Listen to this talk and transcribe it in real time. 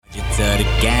to the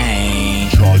game.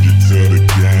 Charge it to the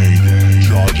game.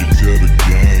 Charge it to the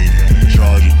game.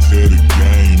 Charge it to the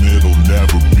game. It'll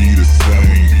never be the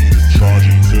same. Charge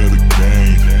it to the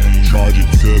game. Charge it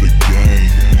to the game.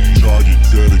 Charge it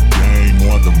to the game.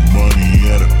 Want the money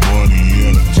and the money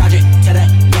and the. Charge it to the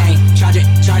game. Charge it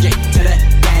to the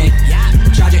game. Yeah.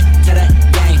 Charge it to the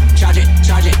game. Charge it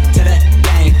to the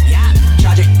game. Yeah.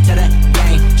 Charge it to the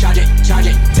game. Charge it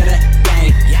to the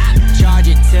game. Yeah. Charge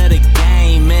it to the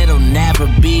game. It'll never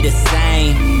be the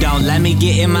same. Don't let me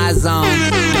get in my zone.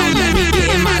 Don't let me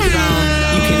get in my zone.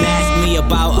 You can ask me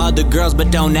about other girls,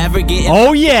 but don't ever get in.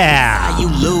 Oh yeah. You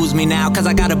lose me now, cause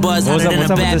I got a buzz hotter than a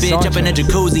bad bitch up in a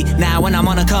jacuzzi. Now when I'm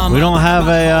on a come, We don't have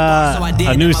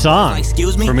a new song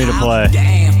for me to play.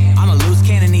 Damn, I'm a loose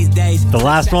cannon these days. The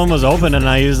last one was open and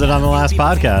I used it on the last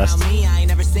podcast.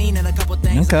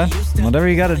 Okay, whatever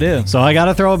you got to do. So I got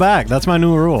to throw it back. That's my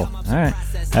new rule. All right.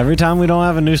 Every time we don't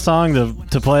have a new song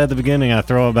to play at the beginning, I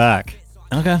throw it back.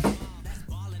 Okay.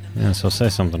 Yeah, so say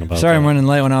something about Sorry, that. I'm running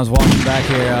late. When I was walking back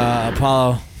here,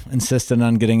 Apollo insisted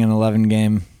on getting an 11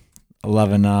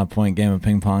 point game of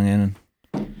ping pong in.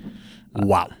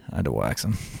 Wow. I had to wax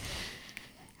him.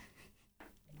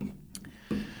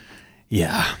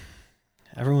 Yeah.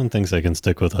 Everyone thinks they can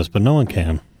stick with us, but no one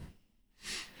can.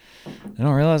 They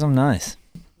don't realize I'm nice.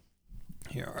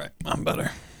 You're all right. I'm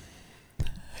better.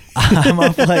 I'm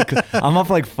up like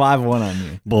 5-1 on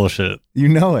you. Bullshit. You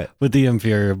know it. With the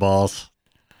inferior balls.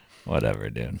 Whatever,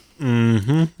 dude.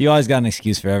 Mm-hmm. You always got an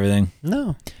excuse for everything.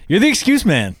 No. You're the excuse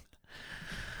man.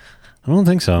 I don't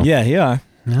think so. Yeah, you are.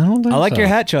 I don't think I like so. your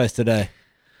hat choice today.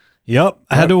 Yep.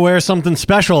 I had to wear something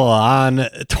special on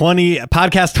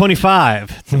podcast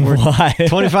 25. We're Why?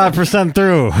 25%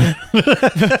 through.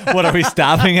 What, are we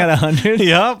stopping at 100?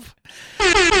 Yep.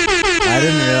 I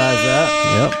didn't realize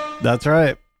that. Yep. That's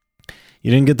right. You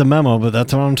didn't get the memo, but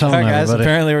that's what I'm All telling right, guys. everybody.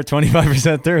 Apparently, we're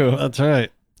 25% through. That's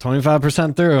right.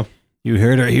 25% through. You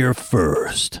heard it here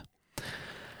first.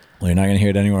 Well, you're not going to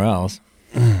hear it anywhere else.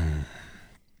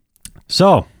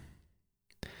 So,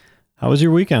 how was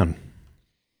your weekend?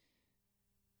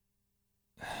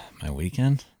 My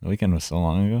weekend? The weekend was so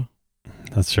long ago.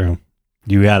 That's true.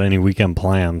 You got any weekend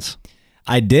plans?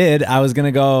 I did. I was going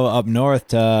to go up north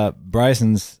to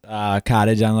Bryson's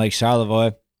cottage on Lake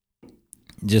Charlevoix.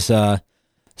 Just a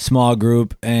small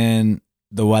group, and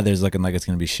the weather's looking like it's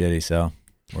going to be shitty, so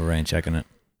we're rain checking it.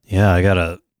 Yeah, I got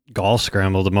a golf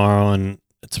scramble tomorrow, and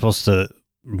it's supposed to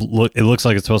it looks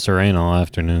like it's supposed to rain all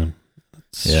afternoon.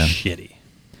 It's shitty.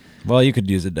 Well, you could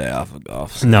use a day off of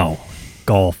golf. So. No,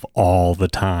 golf all the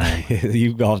time.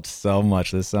 You've golfed so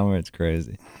much this summer, it's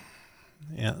crazy.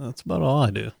 Yeah, that's about all I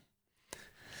do.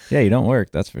 Yeah, you don't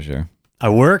work, that's for sure. I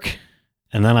work,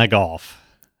 and then I golf.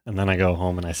 And then I go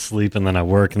home and I sleep, and then I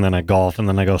work, and then I golf, and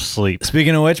then I go sleep.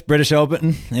 Speaking of which, British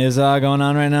Open is going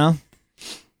on right now.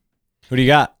 Who do you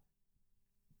got?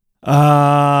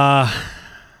 I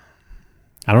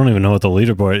don't even know what the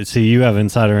leaderboard is. See, you have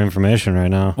insider information right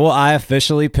now. Well, I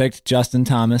officially picked Justin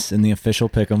Thomas in the official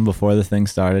pick'em before the thing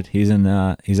started. He's at 2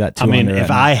 I mean, under if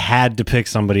right now. I had to pick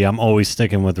somebody, I'm always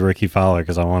sticking with Ricky Fowler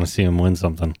because I want to see him win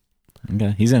something.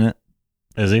 Okay, he's in it.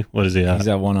 Is he? What is he at? He's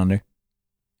at 1 under.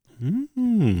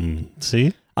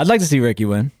 See? I'd like to see Ricky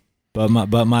win, but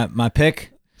my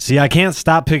pick See, I can't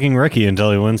stop picking Ricky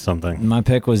until he wins something. my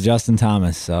pick was Justin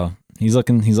Thomas, so he's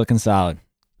looking solid.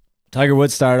 Tiger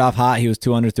Woods started off hot. He was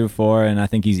 2 under through 4, and I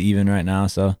think he's even right now.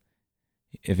 So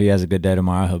if he has a good day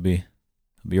tomorrow, he'll be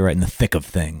right in the thick of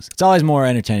things. It's always more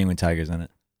entertaining when Tiger's in it.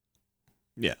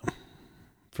 Yeah.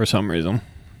 For some reason.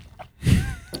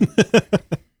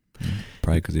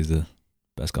 Probably because he's the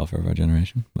best golfer of our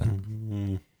generation. But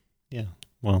Yeah.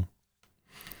 Well,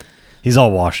 he's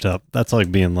all washed up. That's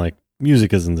like being like,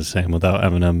 music isn't the same without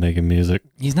Eminem making music.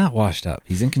 he's not washed up.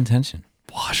 He's in contention.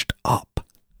 Washed up.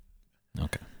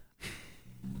 Okay.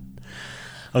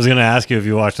 I was going to ask you if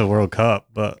you watched the World Cup,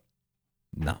 but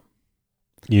No.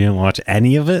 you didn't watch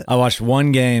any of it? I watched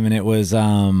one game, and it was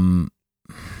You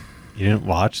didn't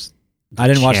watch I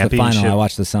didn't watch the final. championship? I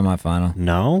watched the semifinal.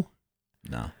 No?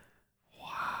 No.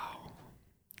 Wow.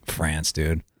 France,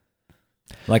 dude.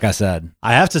 Like I said,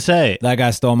 I have to say, that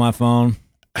guy stole my phone.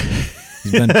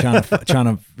 He's been trying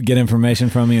to get information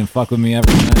from me and fuck with me ever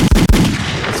since.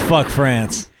 It's fuck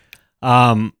France.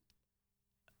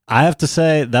 I have to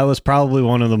say that was probably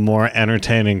one of the more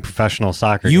entertaining professional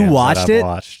soccer You games watched that I've it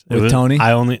watched. with Tony?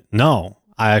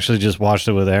 I actually just watched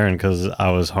it with Aaron because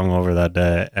I was hungover that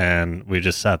day, and we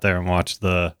just sat there and watched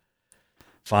the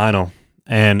final.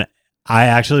 And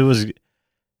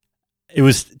it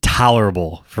was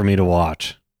tolerable for me to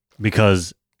watch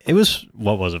because it was,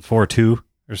 what was it, 4-2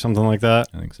 or something like that?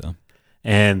 I think so.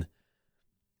 And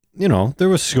there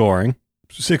was scoring,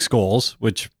 6 goals,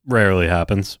 which rarely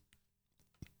happens.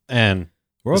 And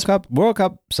World Cup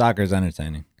soccer is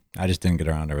entertaining. I just didn't get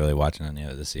around to really watching any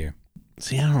of it this year.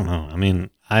 see, I don't know. I mean,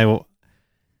 I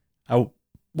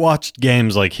watched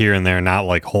games like here and there, not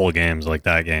like whole games like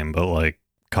that game, but like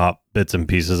caught bits and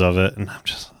pieces of it, and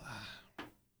it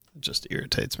just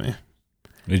irritates me.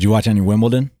 Did you watch any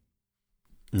Wimbledon?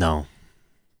 No.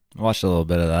 I watched a little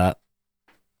bit of that.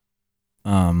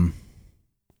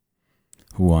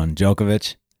 Who won?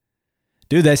 Djokovic.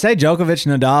 Dude, they say Djokovic,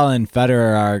 Nadal, and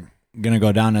Federer are gonna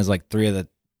go down as like 3 of the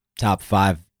top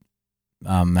 5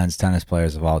 men's tennis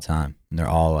players of all time, and they're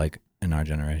all like in our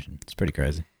generation. It's pretty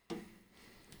crazy.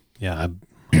 Yeah.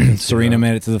 Serena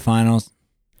made it to the finals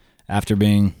after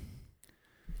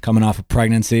coming off a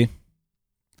pregnancy.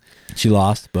 She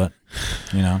lost, but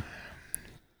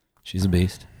she's a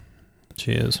beast.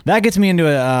 She is. That gets me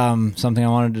into something I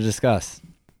wanted to discuss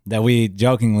that we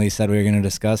jokingly said we were going to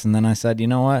discuss, and then I said, you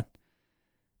know what?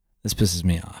 This pisses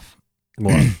me off.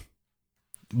 What?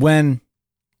 When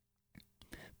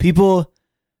people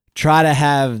try to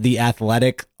have the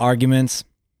athletic arguments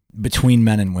between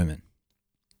men and women.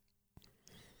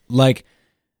 Like,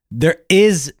 there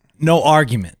is no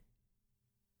argument.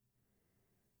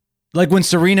 Like when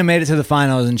Serena made it to the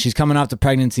finals and she's coming off the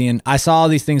pregnancy, and I saw all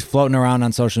these things floating around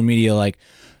on social media like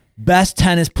best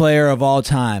tennis player of all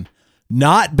time,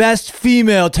 not best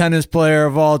female tennis player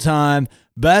of all time,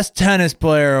 best tennis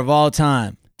player of all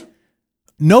time.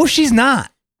 No, she's not.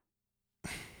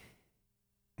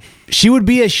 She would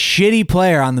be a shitty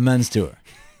player on the men's tour.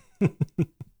 And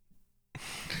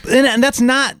that's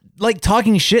not like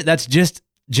talking shit. That's just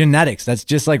genetics. That's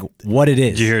just like what it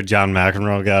is. Did you hear John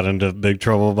McEnroe got into big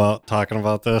trouble about talking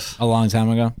about this? A long time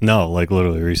ago? No, like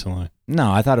literally recently. No,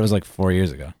 I thought it was like 4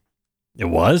 years ago. It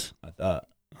was? I thought.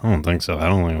 I don't think so. I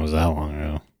don't think it was that long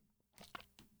ago.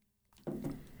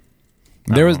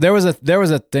 There was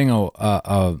a thing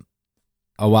a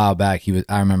while back.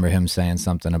 I remember him saying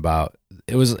something about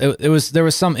there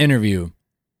was some interview.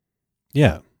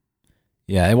 Yeah.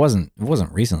 Yeah, it wasn't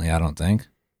recently, I don't think.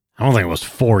 I don't think it was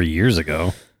 4 years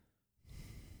ago.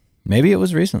 Maybe it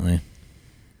was recently.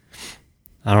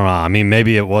 I don't know. I mean,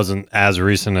 maybe it wasn't as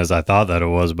recent as I thought that it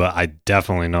was, but I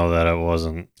definitely know that it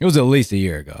wasn't. It was at least a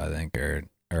year ago, I think, or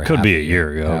could be a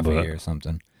year ago, half but a year or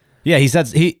something. Yeah,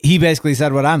 he basically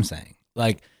said what I'm saying.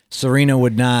 Like Serena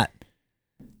would not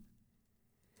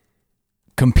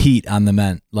compete on the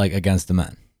men, like against the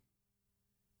men.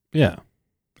 Yeah,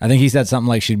 I think he said something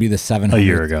like she'd be the 700th. a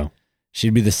year ago.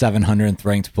 She'd be the 700th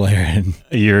ranked player.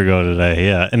 A year ago today,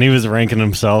 yeah. And he was ranking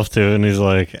himself too, and he's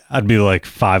like, I'd be like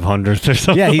 500th or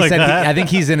something. Yeah, he like said that. I think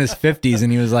he's in his 50s,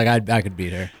 and he was like, I could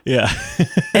beat her. Yeah.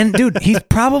 And dude, he's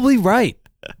probably right.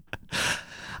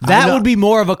 That would be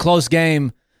more of a close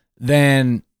game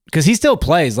than, because he still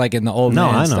plays like in the old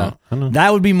man stuff. I know.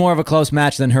 That would be more of a close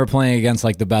match than her playing against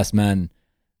like the best men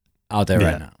out there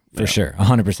right now, for sure,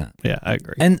 100%. Yeah, I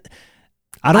agree. And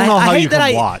I don't know how you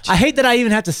can watch. I hate that I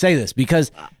even have to say this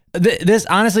because this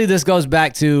honestly, this goes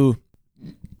back to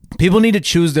people need to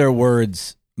choose their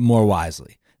words more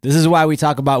wisely. This is why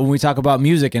when we talk about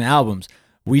music and albums,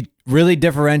 we really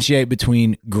differentiate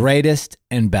between greatest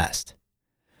and best.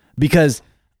 Because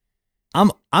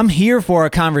I'm here for a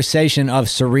conversation of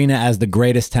Serena as the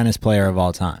greatest tennis player of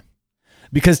all time.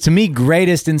 Because to me,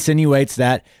 greatest insinuates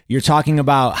that you're talking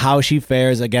about how she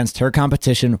fares against her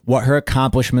competition, what her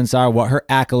accomplishments are, what her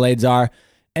accolades are.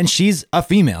 And she's a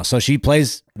female, so she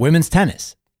plays women's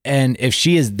tennis. And if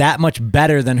she is that much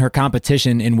better than her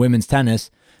competition in women's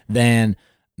tennis than,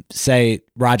 say,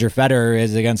 Roger Federer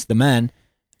is against the men,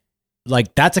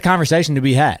 like that's a conversation to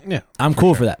be had. Yeah, I'm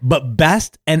cool for that. But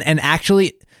best and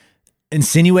actually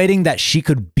insinuating that she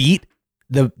could beat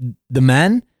the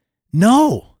men?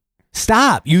 No.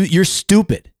 Stop. You're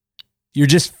stupid. You're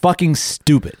just fucking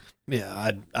stupid.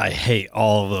 Yeah, I hate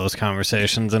all of those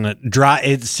conversations, and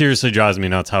it seriously drives me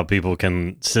nuts how people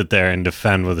can sit there and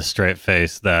defend with a straight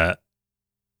face that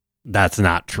that's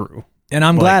not true. And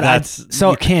I'm glad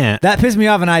you can't. That pissed me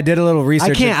off, and I did a little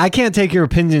research. I can't take your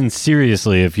opinion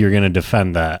seriously if you're going to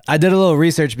defend that. I did a little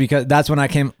research because that's when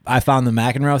I found the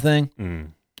McEnroe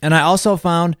thing. And I also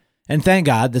found, and thank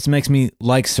God, this makes me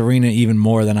like Serena even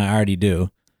more than I already do.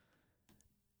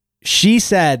 She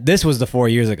said, this was the 4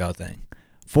 years ago thing.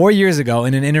 4 years ago,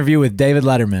 in an interview with David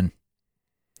Letterman,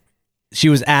 she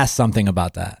was asked something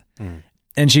about that.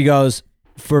 And she goes,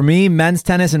 for me, men's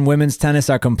tennis and women's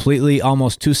tennis are completely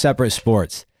almost two separate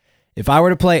sports. If I were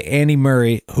to play Andy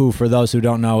Murray, who, for those who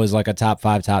don't know, is like a top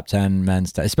 5, top 10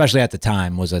 men's, especially at the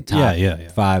time, was a top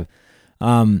 5.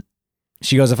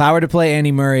 She goes, if I were to play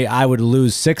Andy Murray, I would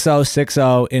lose 6-0,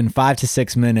 6-0 in 5 to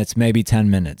 6 minutes, maybe 10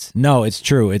 minutes. No, it's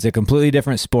true. It's a completely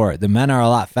different sport. The men are a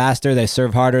lot faster. They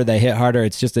serve harder. They hit harder.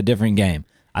 It's just a different game.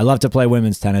 I love to play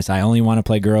women's tennis. I only want to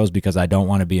play girls because I don't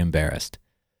want to be embarrassed.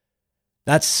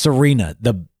 That's Serena,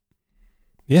 the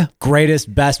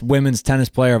greatest, best women's tennis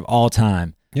player of all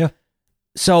time. Yeah.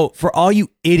 So for all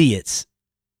you idiots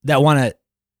that want to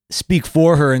speak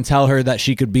for her and tell her that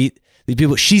she could beat these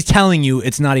people, she's telling you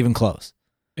it's not even close.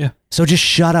 Yeah. So just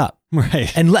shut up.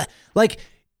 Right. And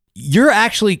you're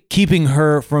actually keeping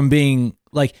her from being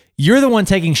you're the one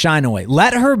taking shine away.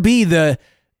 Let her be the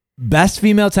best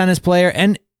female tennis player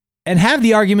and have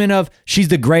the argument of she's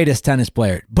the greatest tennis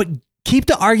player, but keep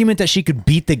the argument that she could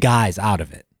beat the guys out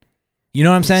of it. You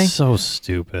know what I'm saying? So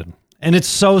stupid. And it's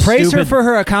so Praise stupid. her for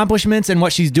her accomplishments and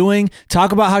what she's doing.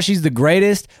 Talk about how she's the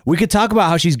greatest. We could talk about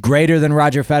how she's greater than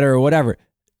Roger Federer or whatever.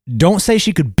 Don't say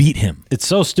she could beat him. It's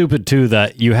so stupid, too,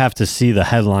 that you have to see the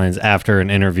headlines after an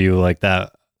interview like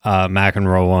that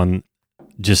McEnroe one,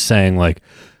 just saying,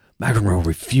 McEnroe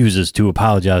refuses to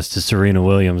apologize to Serena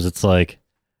Williams. It's like...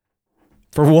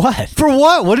 For what? For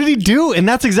what? What did he do? And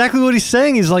that's exactly what he's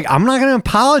saying. He's like, I'm not going to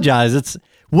apologize.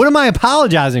 What am I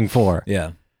apologizing for?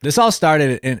 Yeah. This all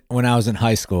started when I was in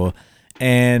high school.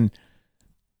 And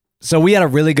so we had a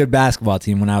really good basketball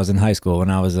team when I was in high school.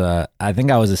 When I was, I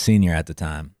think I was a senior at the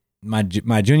time. My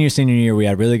junior, senior year, we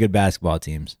had really good basketball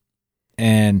teams.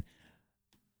 And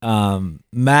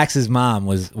Max's mom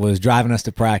was driving us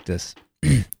to practice.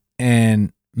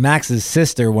 And Max's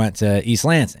sister went to East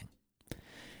Lansing.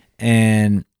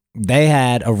 And they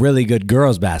had a really good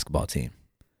girls basketball team.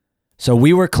 So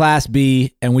we were Class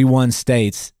B and we won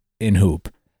states in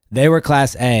hoop. They were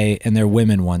Class A and their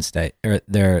women won state, or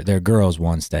their girls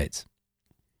won states.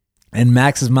 And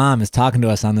Max's mom is talking to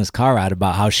us on this car ride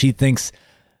about how she thinks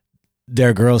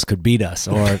their girls could beat us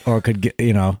or could get,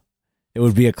 it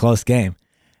would be a close game.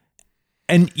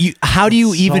 And how do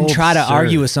you even try to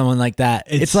argue with someone like that?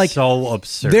 It's like so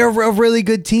absurd. They're a really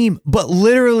good team, but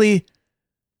literally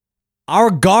our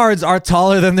guards are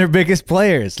taller than their biggest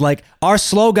players. Our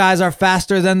slow guys are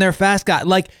faster than their fast guys.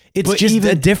 It's just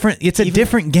a different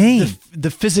game. The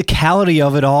physicality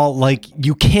of it all,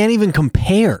 you can't even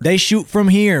compare. They shoot from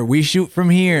here. We shoot from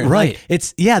here. Right.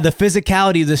 The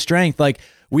physicality, the strength.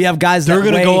 We have guys that they're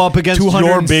going to go up against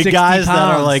your big guys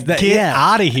pounds, that are get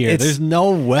out of here. There's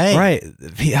no way. Right.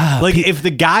 Yeah. If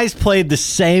the guys played the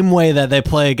same way that they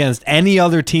play against any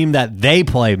other team that they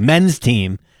play, men's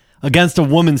team, against a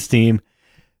women's team,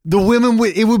 the women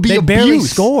it would be they abuse. Barely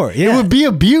score. Yeah. It would be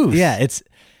abuse. Yeah,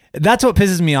 that's what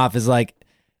pisses me off is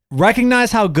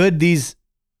recognize how good these.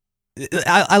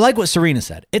 I like what Serena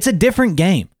said. It's a different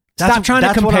game. Stop trying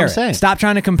to compare it. Stop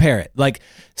trying to compare it.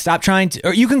 Stop trying to,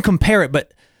 or you can compare it,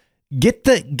 but get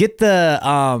the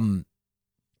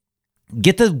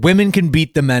women can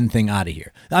beat the men thing out of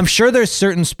here. I'm sure there's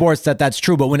certain sports that's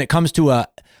true, but when it comes to a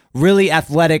really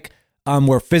athletic,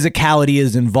 where physicality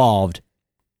is involved,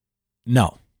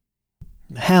 no.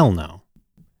 Hell no.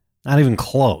 Not even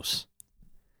close.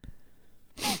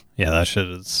 Yeah, that shit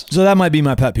is... So that might be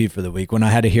my pet peeve for the week, when I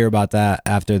had to hear about that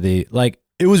after it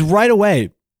was right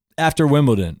away after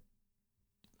Wimbledon.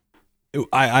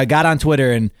 I got on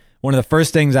Twitter, and one of the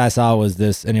first things I saw was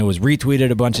this, and it was retweeted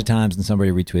a bunch of times, and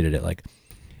somebody retweeted it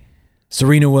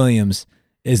Serena Williams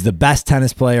is the best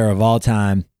tennis player of all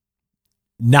time,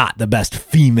 not the best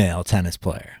female tennis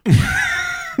player.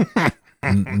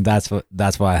 And that's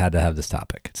why I had to have this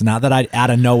topic. It's not that I out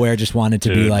of nowhere just wanted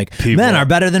to be men are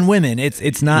better than women.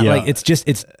 It's not it's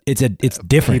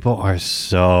different. People are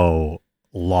so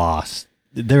lost.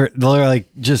 They're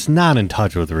just not in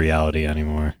touch with reality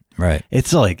anymore. Right. It's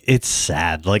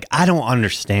sad. I don't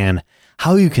understand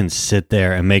how you can sit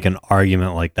there and make an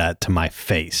argument like that to my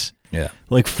face. Yeah.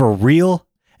 For real.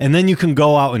 And then you can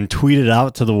go out and tweet it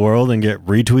out to the world and get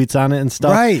retweets on it and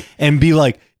stuff. Right. And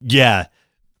be yeah,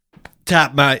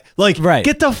 tap my, right.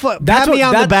 Get the fuck, pat me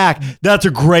on the back. That's a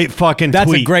great fucking tweet.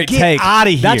 That's a great take. Get out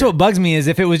of here. That's what bugs me is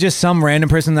if it was just some random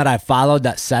person that I followed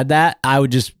that said that, I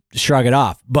would just shrug it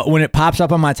off. But when it pops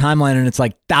up on my timeline and it's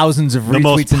thousands of retweets, the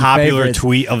most popular favorites,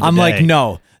 tweet of the I'm day.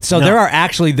 No. So there are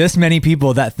actually this many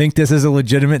people that think this is a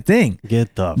legitimate thing.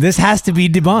 This has to be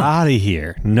debunked. Out of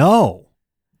here. No.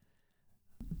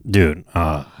 Dude.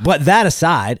 But that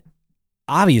aside,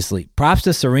 obviously, props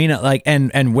to Serena,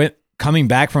 and coming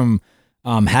back from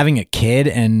having a kid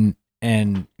and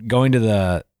going to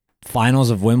the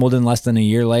finals of Wimbledon less than a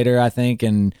year later, I think,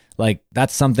 and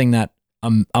that's something that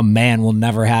a man will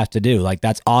never have to do.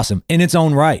 That's awesome in its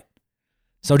own right.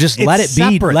 So just let it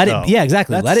be. Separate, Yeah,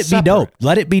 exactly. Let it be dope.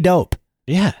 Let it be dope.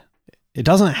 Yeah. It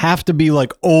doesn't have to be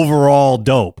like overall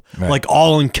dope, Right. like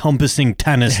all encompassing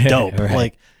tennis dope. Right.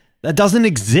 Like that doesn't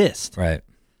exist. Right.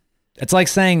 It's like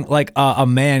saying like a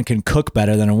man can cook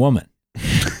better than a woman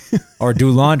or do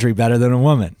laundry better than a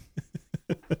woman.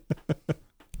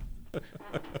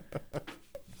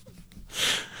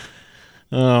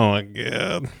 Oh my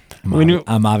God.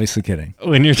 I'm obviously kidding.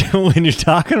 When you're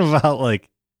talking about like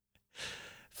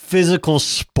physical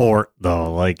sport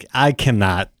though, like I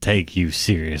cannot take you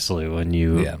seriously when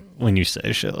you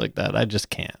say shit like that. I just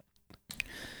can't.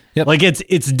 Yep. Like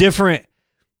it's different.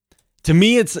 To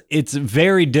me it's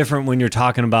very different when you're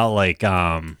talking about like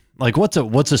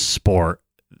what's a sport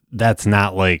that's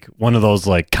not like one of those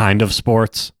like kind of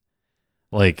sports,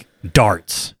 like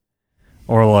darts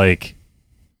or like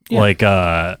what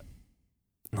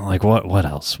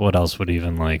else would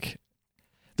even like,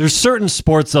 there's certain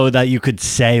sports though that you could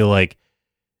say like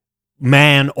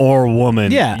man or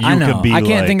woman. Yeah, you I know. could be I can't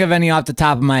like, think of any off the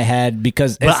top of my head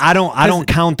because but I don't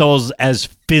count those as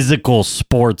physical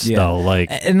sports though. Like,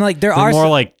 and like there they're are more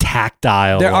some, like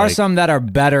tactile. there are like- some that are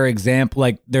better example.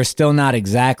 Like they're still not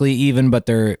exactly even, but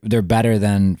they're better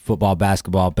than football,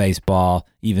 basketball, baseball,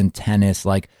 even tennis.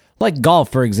 Like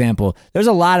golf, for example. There's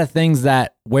a lot of things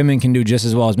that women can do just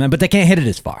as well as men, but they can't hit it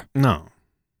as far. No.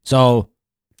 So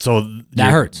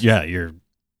that hurts. Yeah, you're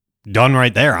done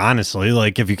right there, honestly.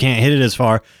 Like, if you can't hit it as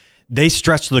far, they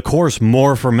stretch the course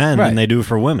more for men than they do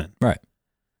for women. Right.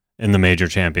 In the major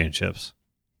championships.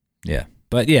 Yeah.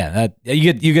 But yeah, that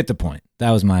you get the point. That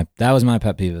was my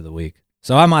pet peeve of the week.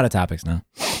 So I'm out of topics now.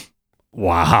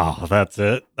 Wow, that's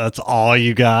it? That's all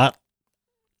you got?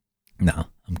 No,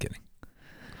 I'm kidding.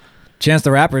 Chance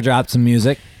the Rapper dropped some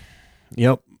music.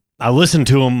 Yep. I listened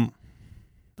to him,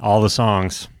 all the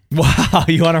songs. Wow,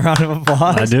 you want a round of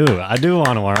applause? I do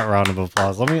want a round of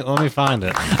applause. Let me find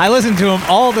it. I listened to him,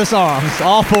 all the songs,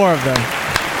 all 4 of them.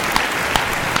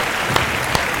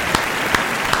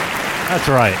 That's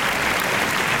right.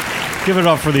 Give it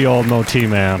up for the old Moe-T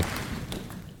man.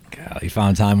 God, you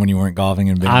found time when you weren't golfing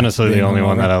and being, Honestly, being the only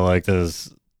one hungover. that I liked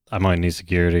is I Might Need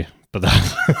Security. But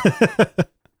that's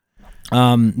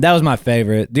that was my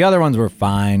favorite. The other ones were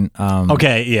fine.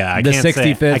 okay, yeah. I The can't say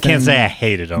 65th I can't say and I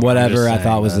hated them. whatever I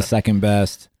thought was the second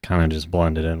best. kind of just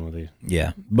blended in with you.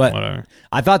 Yeah, but Whatever.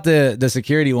 I thought the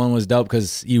security one was dope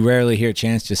because you rarely hear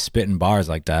Chance just spitting bars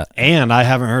like that. And I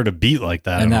haven't heard a beat like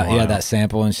that. And in a that, while. that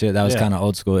sample and shit, that was Yeah. kind of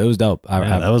old school. It was dope.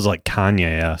 Yeah, that was like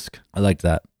Kanye-esque. I liked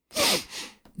that.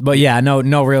 But yeah,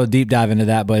 no real deep dive into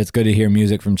that, but it's good to hear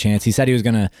music from Chance. He said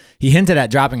he hinted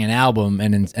at dropping an album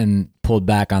and pulled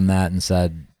back on that and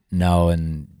said no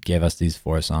and gave us these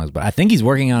 4 songs. But I think he's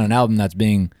working on an album that's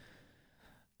being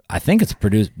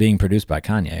produced by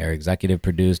Kanye or executive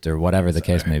produced or whatever the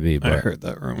case may be. But I heard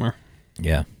that rumor.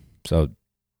 yeah. So,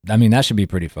 I mean, that should be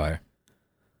pretty fire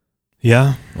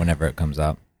Yeah. whenever it comes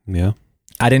out. Yeah.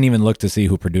 I didn't even look to see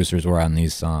who producers were on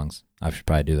these songs. I should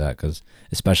probably do that because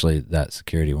especially that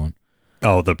security one.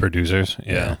 Oh, the producers?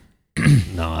 Yeah.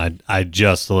 No, I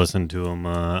just listened to them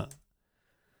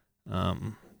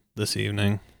this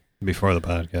evening before the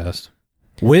podcast.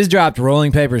 Wiz dropped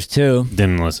Rolling Papers 2.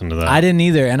 Didn't listen to that. I didn't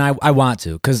either, and I want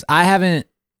to because I haven't.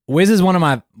 Wiz is one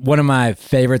of my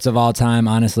favorites of all time.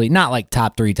 Honestly, not like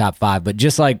top 3, top 5, but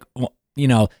just like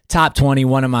top 20.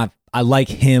 I like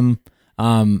him.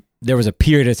 There was a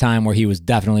period of time where he was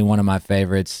definitely one of my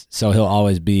favorites, so he'll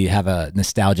always have a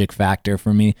nostalgic factor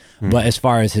for me. But as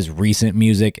far as his recent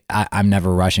music, I'm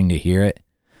never rushing to hear it.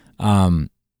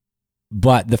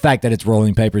 But the fact that it's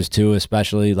Rolling Papers 2,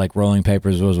 especially, like Rolling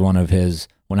Papers was one of his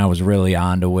when I was really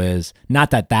on to Wiz.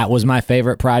 Not that was my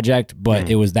favorite project, but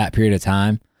it was that period of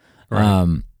time.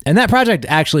 Right. And that project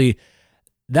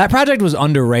was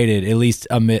underrated, at least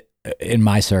in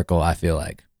my circle, I feel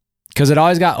like. Because it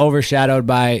always got overshadowed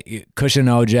by Cushion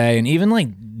OJ and even like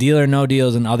Deal or No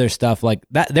Deals and other stuff like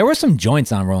that. There were some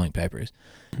joints on Rolling Papers.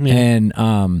 Yeah.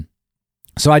 And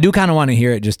so I do kind of want to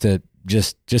hear it just to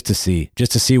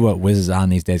see what Wiz is on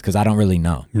these days because I don't really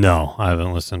know. No, I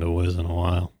haven't listened to Wiz in a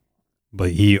while.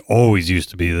 But he always used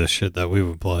to be the shit that we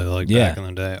would play back in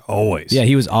the day. Always. Yeah,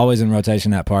 he was always in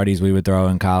rotation at parties we would throw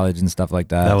in college and stuff like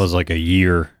that. That was like a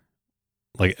year.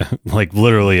 Like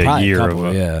literally Probably a year couple,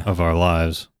 of our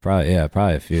lives. Probably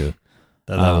a few.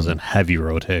 That was in heavy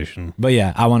rotation. But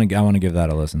yeah, I want to give that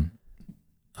a listen.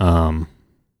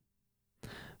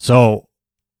 So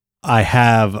I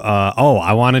have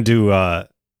I want to do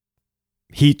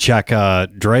heat check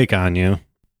Drake on you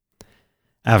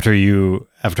after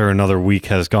another week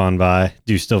has gone by.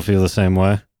 Do you still feel the same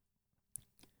way?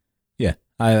 Yeah,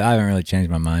 I haven't really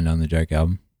changed my mind on the Drake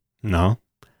album. No.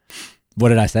 What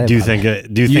did I say? Do you about think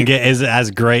it? it is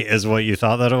as great as what you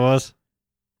thought that it was?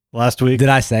 last week? Did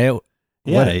I say it?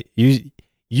 Yeah,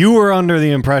 you were under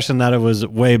the impression that it was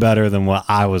way better than what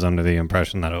I was under the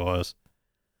impression that it was.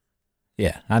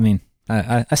 Yeah, I mean,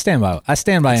 I stand by. I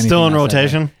stand by anything. Still in I said.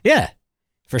 rotation? Yeah,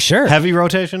 for sure. Heavy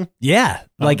rotation? Yeah,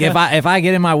 like Okay. if I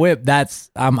get in my whip,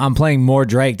 I'm playing more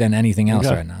Drake than anything else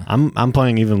Okay. right now. I'm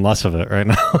playing even less of it right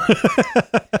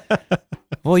now.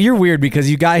 Well, you're weird because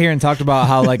you got here and talked about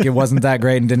how like it wasn't that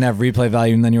great and didn't have replay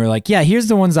value, and then you were like, "Yeah, here's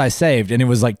the ones I saved," and it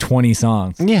was like 20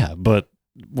 songs. Yeah, but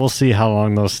we'll see how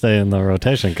long those stay in the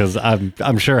rotation because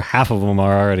I'm sure half of them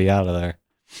are already out of there.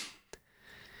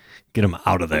 Get them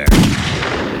out of there.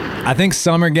 I think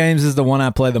Summer Games is the one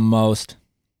I play the most.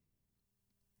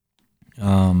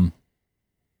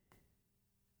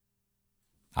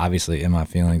 Obviously, In My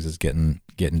Feelings is getting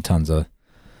tons of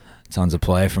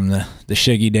play from the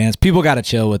Shiggy dance. People got to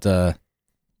chill with the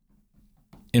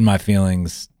In My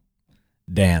Feelings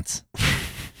dance.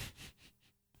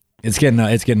 It's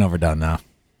getting overdone now.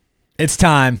 It's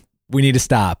time. We need to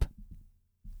stop.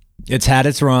 It's had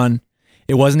its run.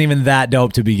 It wasn't even that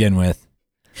dope to begin with.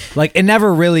 Like, it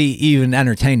never really even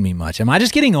entertained me much. Am I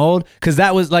just getting old? Because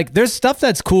that was like, there's stuff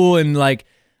that's cool and like,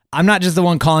 I'm not just the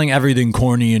one calling everything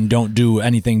corny and don't do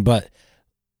anything, but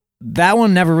that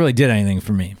one never really did anything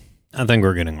for me. I think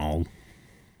we're getting old.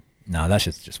 No, that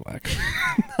shit's just whack.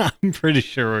 I'm pretty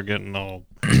sure we're getting old.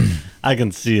 I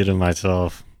can see it in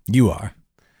myself. You are.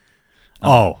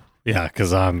 Oh, yeah,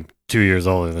 because I'm 2 years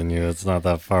older than you. It's not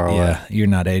that far away. Yeah, you're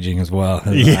not aging as well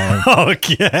as Yeah, I am,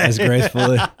 okay. as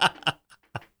gracefully.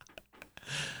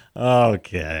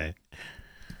 Okay.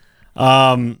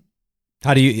 How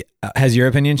do you, has your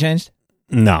opinion changed?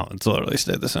 No, it's literally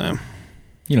stayed the same.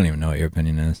 You don't even know what your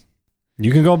opinion is.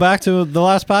 You can go back to the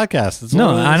last podcast. It's No,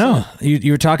 literally I the know. same.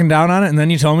 You were talking down on it, and then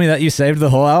you told me that you saved the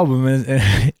whole album.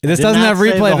 This doesn't not have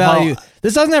save replay the value. whole-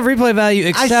 This doesn't have replay value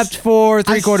except for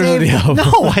three-quarters of the saved- album.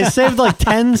 No, I saved like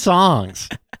 10 songs.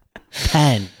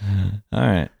 10. All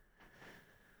right.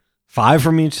 5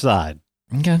 from each side.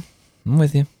 Okay. I'm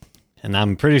with you. And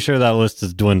I'm pretty sure that list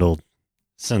has dwindled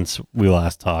since we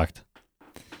last talked.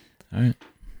 All right.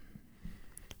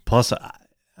 Plus,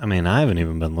 I mean, I haven't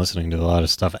even been listening to a lot of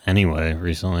stuff anyway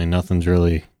recently. Nothing's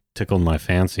really tickled my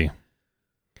fancy.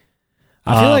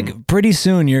 I feel like pretty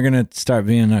soon you're going to start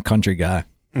being a country guy.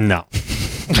 No.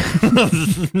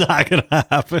 It's not going to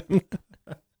happen.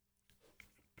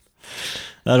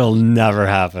 That'll never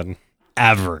happen.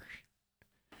 Ever.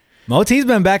 Moe-T's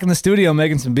been back in the studio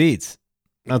making some beats.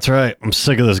 That's right. I'm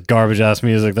sick of this garbage-ass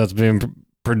music that's being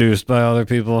produced by other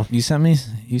people. You sent me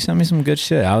some good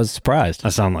shit. I was surprised. I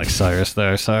sound like Cyrus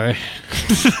there. Sorry.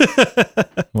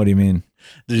 What do you mean?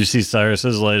 Did you see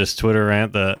Cyrus's latest Twitter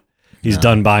rant that he's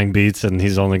done buying beats and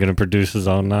he's only going to produce his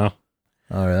own now?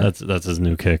 Oh, really? That's his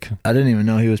new kick. I didn't even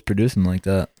know he was producing like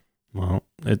that. Well,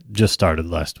 it just started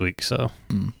last week, so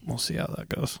we'll see how that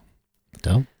goes.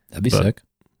 Dope. That'd be But sick.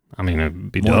 I mean,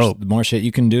 it'd be More, dope. the more shit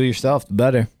you can do yourself, the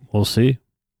better. We'll see.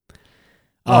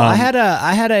 Oh, I had a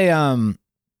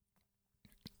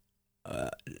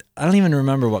I don't even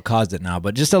remember what caused it now,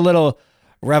 but just a little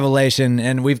revelation,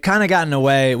 and we've kind of gotten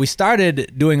away. We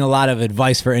started doing a lot of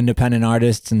advice for independent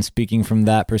artists and speaking from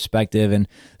that perspective, and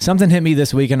something hit me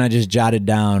this week, and I just jotted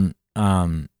down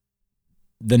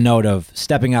the note of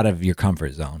stepping out of your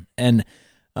comfort zone. And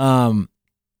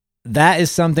that is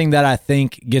something that I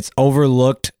think gets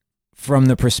overlooked from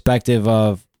the perspective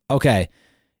of, okay,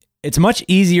 it's much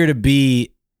easier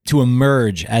to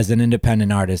emerge as an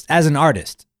independent artist, as an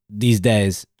artist these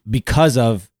days, because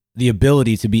of the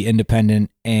ability to be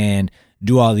independent and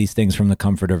do all these things from the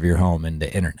comfort of your home and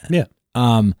the internet. Yeah.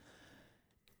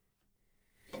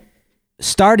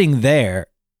 Starting there,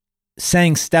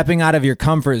 saying stepping out of your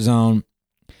comfort zone,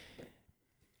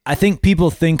 I think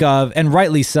people think of, and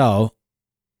rightly so,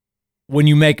 when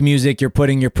you make music, you're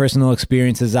putting your personal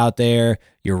experiences out there,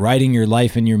 you're writing your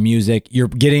life in your music, you're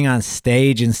getting on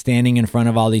stage and standing in front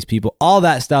of all these people. All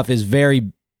that stuff is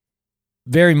very,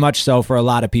 very much so for a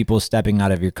lot of people stepping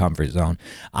out of your comfort zone.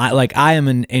 I am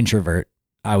an introvert,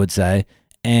 I would say,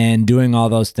 and doing all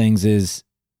those things is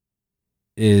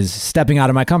stepping out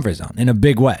of my comfort zone in a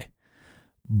big way.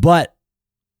 But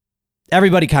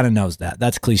everybody kind of knows that.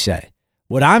 That's cliche.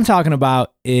 What I'm talking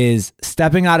about is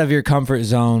stepping out of your comfort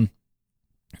zone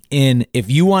in, if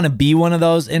you want to be one of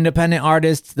those independent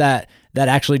artists that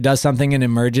actually does something and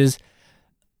emerges,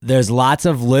 there's lots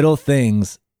of little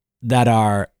things that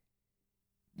are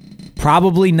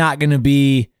probably not going to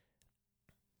be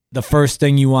the first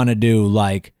thing you want to do,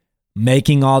 like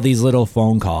making all these little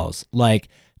phone calls, like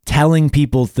telling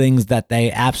people things that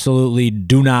they absolutely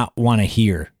do not want to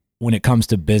hear when it comes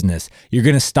to business. You're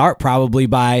going to start probably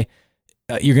by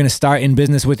you're going to start in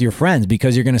business with your friends,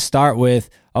 because you're going to start with,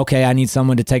 okay, I need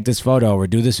someone to take this photo or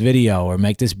do this video or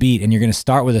make this beat. And you're going to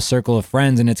start with a circle of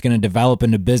friends, and it's going to develop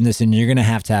into business, and you're going to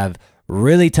have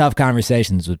really tough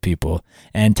conversations with people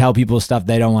and tell people stuff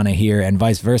they don't want to hear, and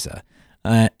vice versa.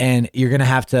 And you're going to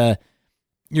have to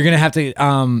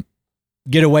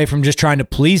get away from just trying to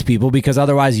please people, because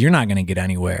otherwise you're not going to get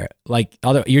anywhere. Like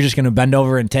you're just going to bend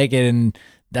over and take it, and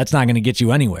that's not going to get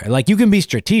you anywhere. Like, you can be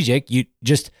strategic. You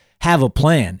just have a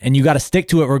plan, and you got to stick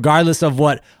to it regardless of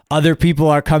what other people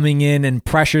are coming in and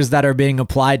pressures that are being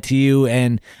applied to you.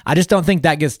 And I just don't think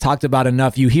that gets talked about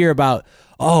enough. You hear about,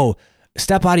 oh,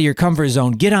 step out of your comfort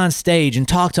zone, get on stage and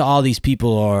talk to all these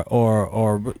people,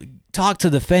 or talk to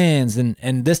the fans,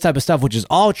 and this type of stuff, which is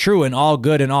all true and all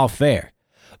good and all fair.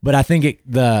 But I think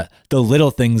the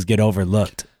little things get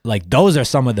overlooked. Like, those are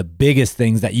some of the biggest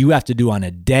things that you have to do on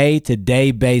a day-to-day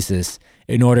basis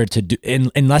in order to do,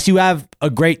 unless you have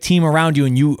a great team around you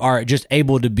and you are just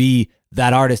able to be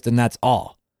that artist, and that's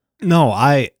all. No,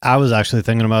 I was actually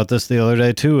thinking about this the other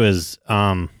day too, is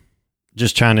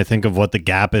just trying to think of what the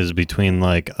gap is between,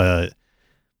 like,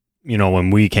 when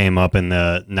we came up in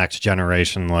the next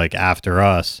generation, like after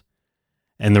us,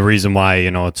 and the reason why,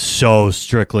 it's so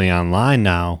strictly online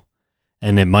now,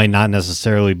 and it might not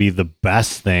necessarily be the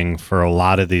best thing for a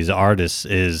lot of these artists,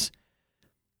 is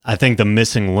I think the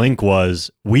missing link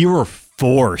was we were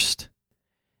forced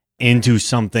into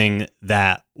something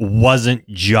that wasn't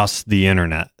just the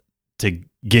internet to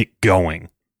get going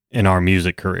in our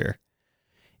music career.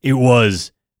 It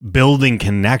was building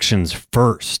connections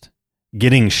first,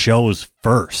 getting shows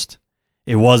first.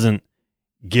 It wasn't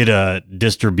get a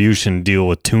distribution deal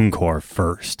with TuneCore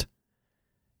first.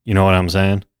 You know what I'm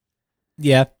saying?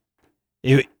 Yeah.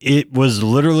 It was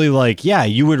literally like, yeah,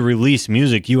 you would release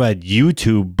music, you had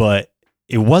YouTube, but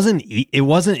it wasn't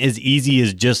as easy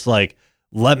as just like,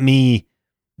 let me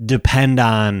depend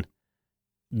on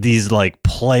these like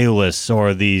playlists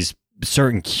or these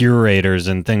certain curators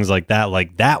and things like that.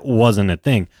 Like, that wasn't a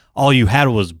thing. All you had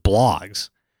was blogs.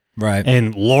 Right.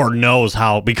 And Lord knows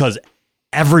how, because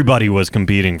everybody was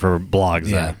competing for blogs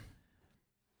then.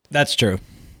 That's true.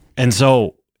 And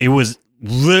so it was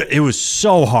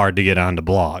so hard to get onto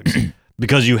blogs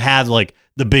because you had like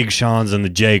the Big Seans and the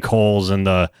J. Coles and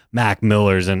the Mac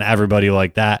Millers and everybody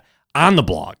like that on the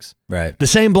blogs. Right. The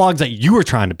same blogs that you were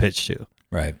trying to pitch to.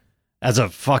 Right. As a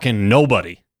fucking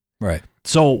nobody. Right.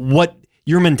 So what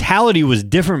your mentality was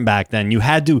different back then. You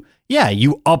had to,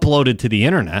 you uploaded to the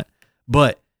internet,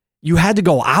 but you had to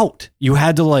go out. You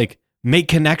had to like make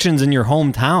connections in your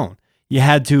hometown. You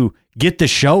had to get the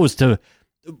shows to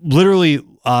literally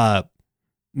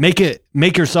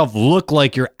make yourself look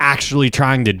like you're actually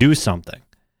trying to do something.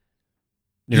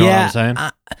 You know what I'm saying?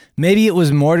 Maybe it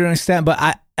was more to an extent,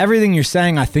 but everything you're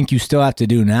saying, I think you still have to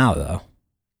do now, though.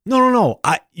 No.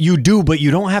 You do, but you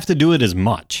don't have to do it as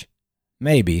much.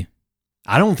 Maybe.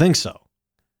 I don't think so.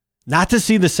 Not to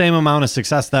see the same amount of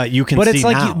success that you can but see it's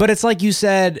like now. But it's like you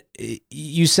said,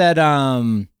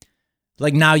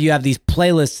 like now you have these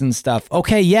playlists and stuff.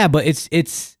 Okay, yeah, but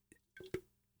it's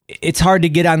hard to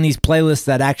get on these playlists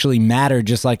that actually matter,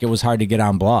 just like it was hard to get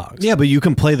on blogs. Yeah, but you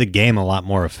can play the game a lot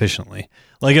more efficiently.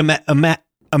 Like,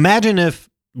 imagine if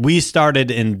we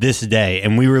started in this day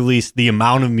and we released the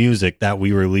amount of music that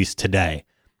we released today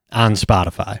on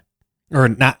Spotify. Or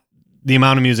not the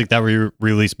amount of music that we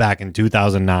released back in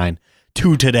 2009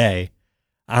 to today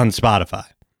on Spotify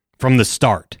from the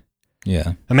start.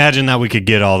 Yeah. Imagine that we could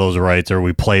get all those rights, or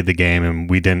we played the game and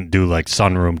we didn't do like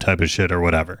Sunroom type of shit or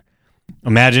whatever.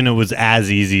 Imagine it was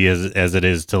as easy as it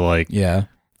is to like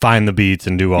find the beats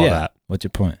and do all that. What's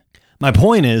your point? My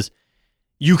point is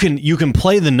you can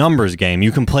play the numbers game,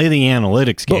 you can play the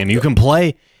analytics game, you can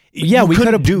play. Yeah, we could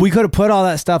have put all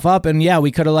that stuff up, and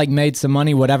we could have like made some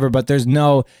money, whatever. But there's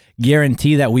no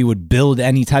guarantee that we would build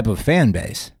any type of fan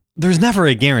base. There's never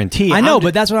a guarantee. I know,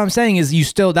 but that's what I'm saying is you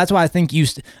still. That's why I think I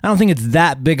don't think it's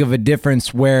that big of a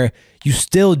difference where you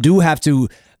still do have to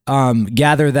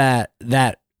gather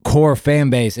that core fan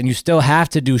base, and you still have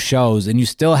to do shows, and you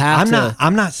still have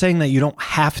I'm not saying that you don't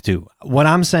have to. What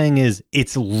I'm saying is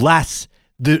it's less.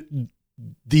 The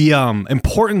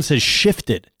importance has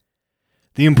shifted.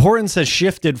 The importance has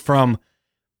shifted from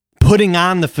putting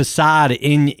on the facade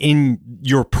in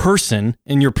your person,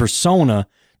 in your persona,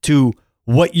 to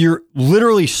what you're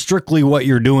literally strictly what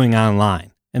you're doing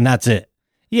online, and that's it.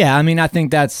 Yeah, I mean, I think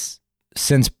that's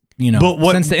since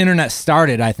since the internet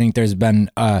started, I think there's been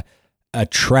a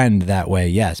trend that way.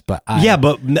 Yes, but I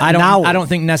don't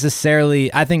think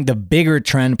necessarily. I think the bigger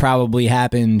trend probably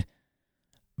happened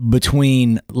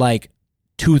between like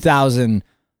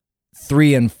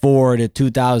 2003 and 4 to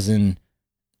 2000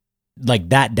 like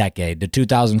that decade, to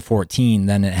 2014,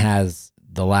 than it has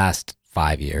the last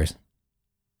 5 years.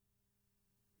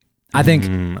 I think.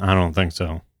 I don't think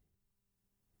so.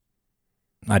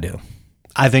 I do.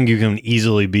 I think you can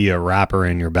easily be a rapper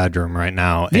in your bedroom right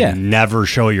now and never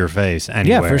show your face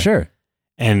anywhere. Yeah, for sure.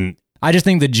 And I just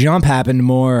think the jump happened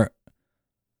more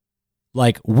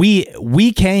like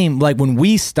we came, like when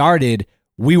we started,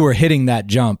 we were hitting that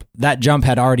jump. That jump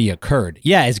had already occurred.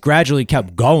 Yeah, it's gradually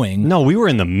kept going. no, we were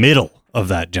in the middle of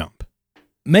that jump.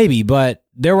 Maybe, but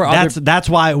there were That's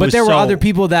why it was. but there were so- other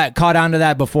people that caught on to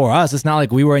that before us. It's not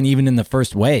like we weren't even in the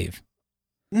first wave.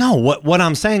 No, what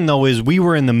I'm saying though is we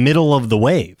were in the middle of the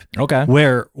wave. Okay.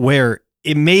 Where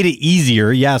it made it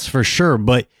easier, yes, for sure,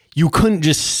 but you couldn't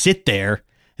just sit there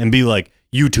and be like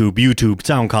YouTube,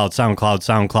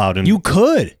 SoundCloud, and You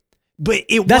could. but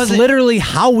it That's wasn't. literally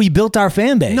how we built our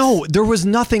fan base. No, there was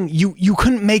nothing. You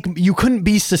couldn't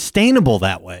be sustainable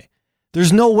that way.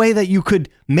 There's no way that you could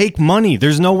make money.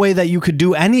 There's no way that you could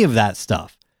do any of that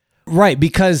stuff. Right,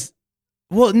 because,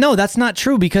 well, no, that's not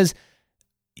true, because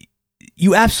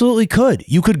you absolutely could.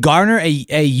 You could garner a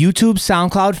YouTube,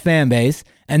 SoundCloud fan base,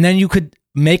 and then you could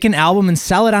make an album and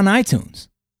sell it on iTunes.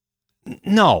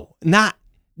 No, not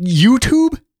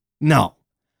YouTube. No.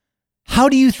 How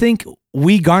do you think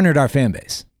we garnered our fan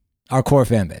base, our core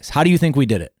fan base? How do you think we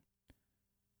did it?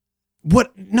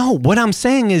 What? No. What I'm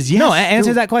saying is yes. No,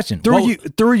 answer that question. through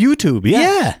YouTube.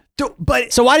 Yeah.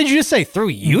 But So why did you just say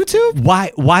through YouTube?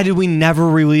 why did we never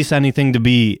release anything to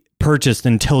be purchased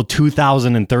until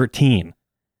 2013?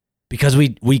 Because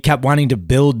we kept wanting to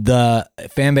build the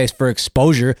fan base for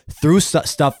exposure through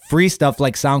stuff, free stuff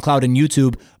like SoundCloud and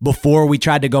YouTube before we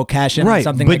tried to go cash in on Right,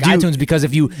 something but like iTunes. Because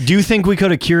if you, Do you think we could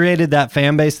have curated that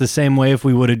fan base the same way if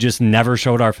we would have just never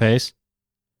showed our face?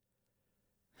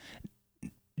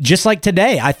 just like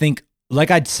today, I think, like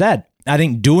I said, I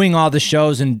think doing all the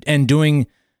shows and doing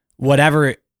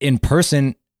whatever in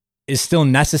person is still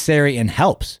necessary and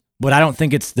helps. But I don't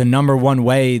think it's the number one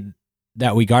way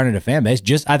that we garnered a fan base.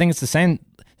 I think it's the same,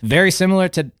 very similar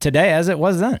to today as it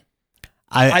was then.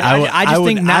 I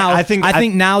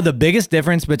think now the biggest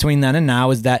difference between then and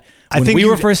now is that when we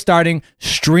were first starting,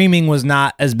 streaming was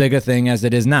not as big a thing as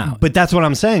it is now. But that's what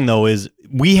I'm saying, though, is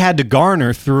we had to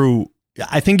garner through.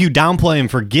 I think you downplay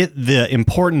and forget the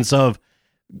importance of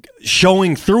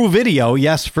showing through video,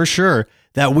 yes, for sure,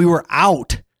 that we were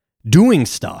out doing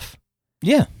stuff.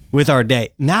 Yeah. With our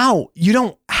day. Now, you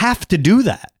don't have to do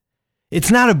that.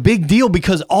 It's not a big deal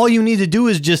because all you need to do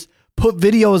is just put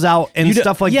videos out and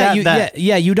stuff like that.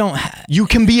 You don't. You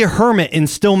can be a hermit and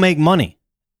still make money.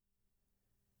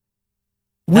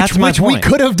 Which we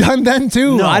could have done then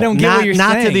too. No, I don't get what you're saying.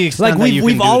 Not to the extent that you can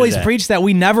we've do always today. preached that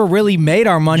we never really made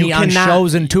our money on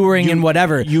shows and touring and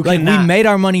whatever. We made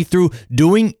our money through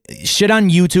doing shit on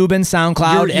YouTube and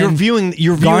SoundCloud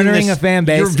you're garnering this, a fan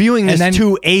base. You're viewing this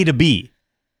to A to B.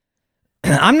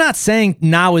 I'm not saying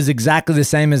now is exactly the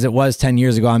same as it was 10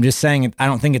 years ago. I'm just saying I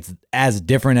don't think it's as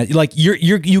different as, like,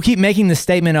 you keep making the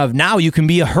statement of now you can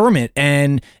be a hermit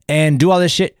and do all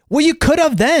this shit. Well, you could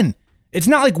have then. It's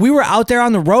not like we were out there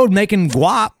on the road making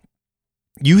guap.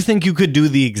 You think you could do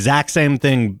the exact same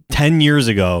thing 10 years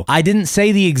ago? I didn't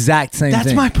say the exact same thing.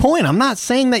 That's my point. I'm not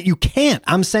saying that you can't.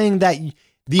 I'm saying that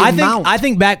I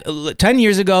think back 10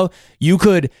 years ago, you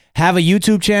could have a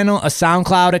YouTube channel, a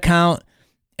SoundCloud account,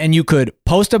 and you could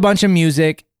post a bunch of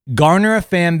music, garner a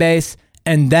fan base,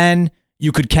 and then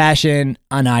you could cash in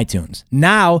on iTunes.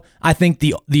 Now, I think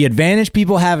the advantage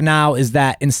people have now is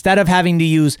that instead of having to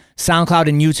use SoundCloud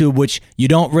and YouTube, which you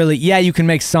don't really, you can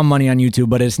make some money on YouTube,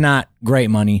 but it's not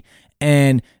great money.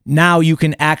 And now you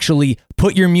can actually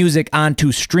put your music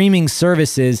onto streaming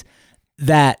services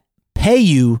that pay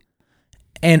you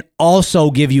and also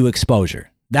give you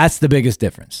exposure. That's the biggest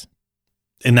difference.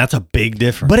 And that's a big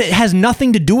difference. But it has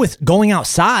nothing to do with going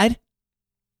outside.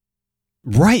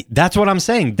 Right. That's what I'm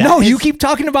saying. You keep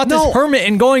talking about this hermit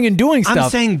and going and doing stuff. I'm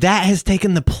saying that has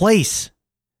taken the place.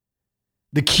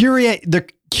 The curated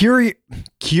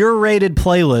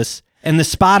playlists and the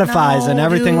Spotify's and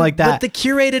everything like that. But the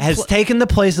curated has taken the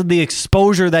place of the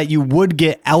exposure that you would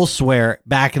get elsewhere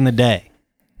back in the day.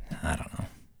 I don't know.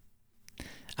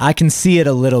 I can see it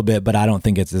a little bit, but I don't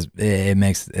think it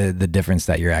makes the difference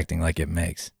that you're acting like it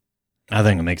makes. I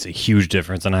think it makes a huge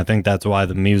difference, and I think that's why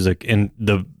the music and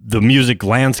the music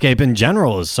landscape in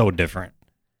general is so different.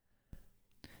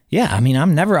 Yeah, I mean,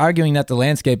 I'm never arguing that the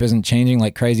landscape isn't changing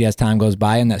like crazy as time goes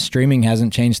by and that streaming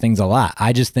hasn't changed things a lot.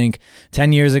 I just think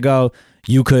 10 years ago,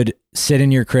 you could sit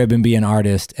in your crib and be an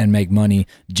artist and make money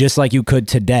just like you could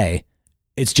today.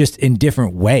 It's just in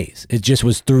different ways. It just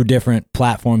was through different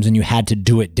platforms and you had to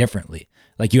do it differently.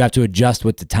 Like you have to adjust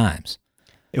with the times.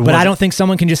 But I don't think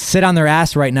someone can just sit on their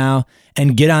ass right now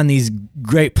and get on these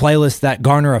great playlists that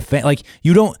garner a fan. Like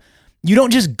you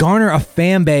don't just garner a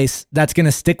fan base that's going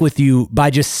to stick with you by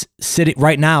just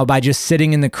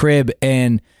sitting in the crib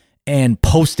and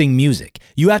posting music.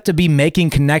 You have to be making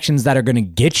connections that are going to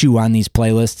get you on these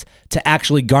playlists to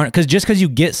actually garner. Because just because you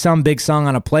get some big song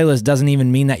on a playlist doesn't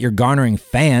even mean that you're garnering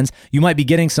fans. You might be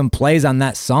getting some plays on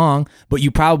that song, but you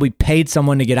probably paid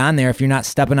someone to get on there if you're not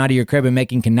stepping out of your crib and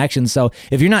making connections. So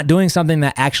if you're not doing something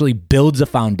that actually builds a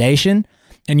foundation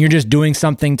and you're just doing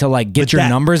something to like get your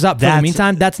numbers up for the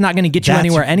meantime, that's not going to get you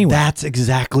anywhere anyway. That's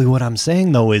exactly what I'm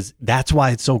saying, though, is that's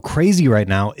why it's so crazy right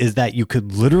now, is that you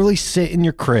could literally sit in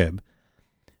your crib,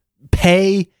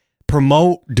 pay,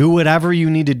 promote, do whatever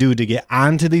you need to do to get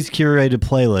onto these curated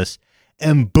playlists,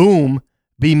 and boom,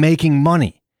 be making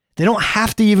money. They don't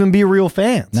have to even be real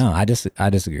fans. No, I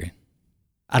disagree.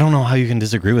 I don't know how you can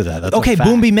disagree with that. That's okay,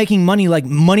 boom, be making money, like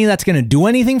money that's going to do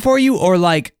anything for you, or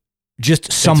like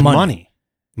just some money.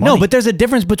 No, but there's a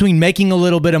difference between making a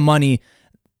little bit of money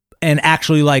and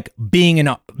actually like being an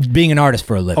artist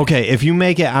for a living. Okay, if you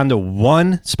make it onto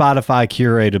one Spotify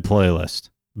curated playlist,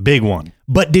 big one.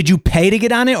 But did you pay to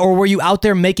get on it, or were you out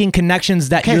there making connections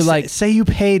that you're like? Say you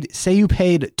paid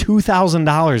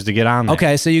 $2,000 to get on there.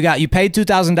 Okay, so you paid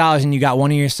 $2,000 and you got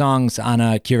one of your songs on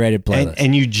a curated playlist,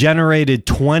 and you generated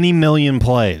 20 million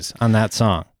plays on that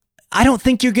song. I don't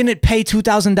think you're going to pay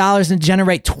 $2,000 and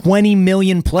generate 20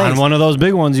 million plays. On one of those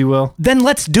big ones, you will. Then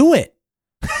let's do it.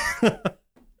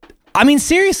 I mean,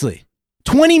 seriously.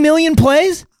 20 million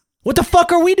plays? What the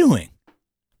fuck are we doing?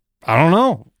 I don't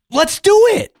know. Let's do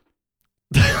it.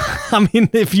 I mean,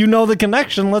 if you know the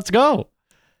connection, let's go.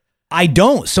 I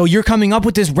don't. So you're coming up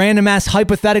with this random ass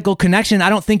hypothetical connection. I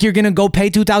don't think you're going to go pay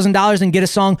 $2,000 and get a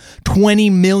song 20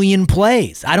 million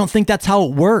plays. I don't think that's how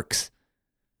it works.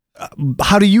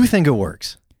 How do you think it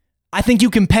works? I think you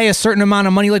can pay a certain amount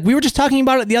of money. Like we were just talking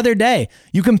about it the other day.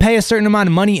 You can pay a certain amount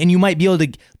of money and you might be able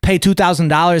to pay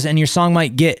 $2,000 and your song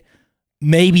might get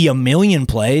maybe 1 million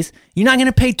plays. You're not going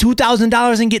to pay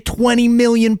 $2,000 and get 20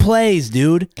 million plays,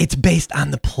 dude. It's based on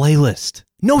the playlist.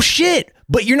 No shit.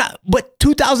 But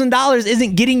 $2,000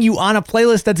 isn't getting you on a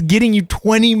playlist that's getting you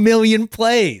 20 million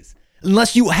plays.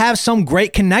 Unless you have some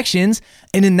great connections.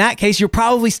 And in that case, you're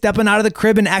probably stepping out of the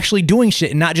crib and actually doing shit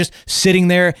and not just sitting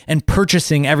there and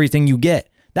purchasing everything you get.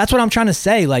 That's what I'm trying to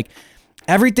say. Like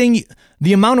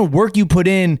the amount of work you put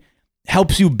in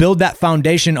helps you build that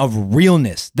foundation of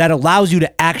realness that allows you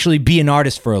to actually be an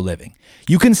artist for a living.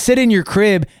 You can sit in your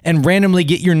crib and randomly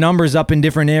get your numbers up in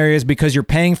different areas because you're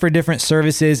paying for different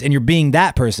services and you're being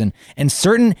that person and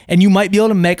you might be able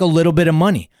to make a little bit of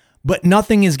money. But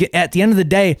nothing is, at the end of the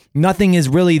day, nothing is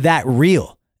really that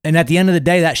real. And at the end of the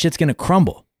day, that shit's going to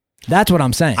crumble. That's what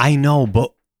I'm saying. I know,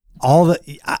 but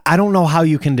I don't know how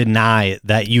you can deny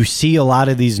that you see a lot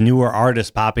of these newer artists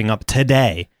popping up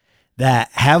today that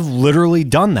have literally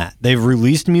done that. They've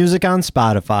released music on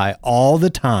Spotify all the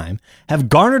time, have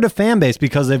garnered a fan base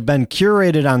because they've been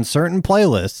curated on certain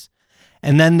playlists,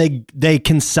 and then they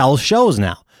can sell shows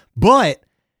now. But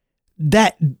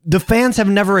that the fans have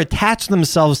never attached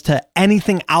themselves to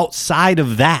anything outside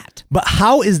of that. But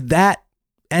how is that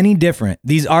any different?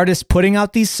 These artists putting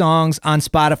out these songs on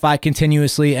Spotify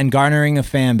continuously and garnering a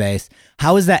fan base.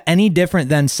 How is that any different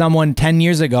than someone 10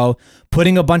 years ago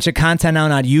putting a bunch of content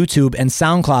out on YouTube and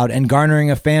SoundCloud and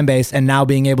garnering a fan base and now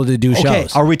being able to do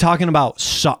shows? Are we talking about,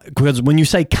 because when you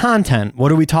say content,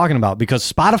 what are we talking about? Because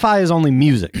Spotify is only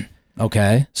music.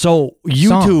 Okay. So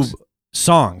YouTube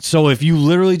songs. So if you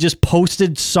literally just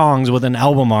posted songs with an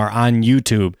album art on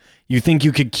YouTube, you think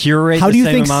you could curate How the do you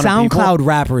same think amount of people? SoundCloud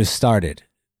rappers started?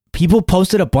 People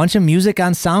posted a bunch of music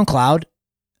on SoundCloud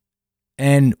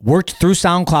and worked through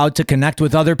SoundCloud to connect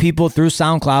with other people through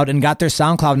SoundCloud and got their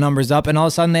SoundCloud numbers up, and all of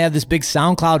a sudden they have this big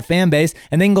SoundCloud fan base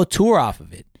and they can go tour off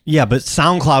of it. Yeah, but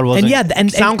SoundCloud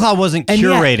wasn't. SoundCloud wasn't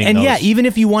curating those. Yeah, even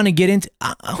if you want to get into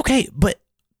okay, but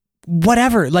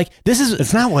whatever. Like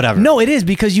it's not whatever. No, it is,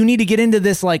 because you need to get into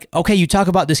this. Like, okay, you talk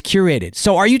about this curated.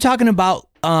 So are you talking about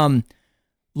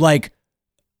like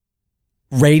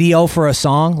radio for a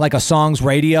song, like a song's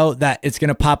radio that it's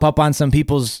gonna pop up on some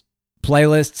people's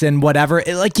playlists and whatever?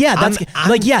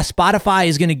 Spotify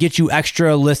is gonna get you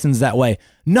extra listens that way.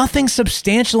 Nothing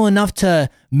substantial enough to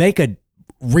make a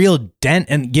real dent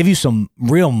and give you some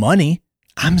real money.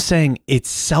 I'm saying it's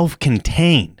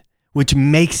self-contained, which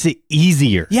makes it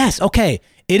easier. Yes, okay.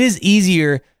 It is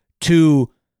easier to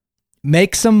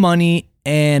make some money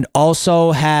and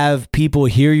also have people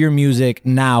hear your music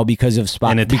now because of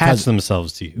Spotify. And attach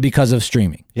themselves to you. Because of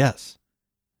streaming. Yes.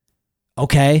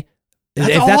 Okay.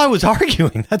 That's all I was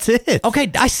arguing. That's it. Okay,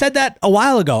 I said that a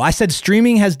while ago. I said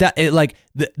streaming has like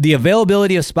the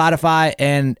availability of Spotify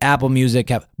and Apple Music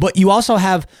but you also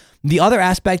have the other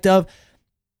aspect of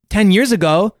 10 years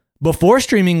ago, before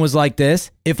streaming was like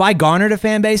this, if I garnered a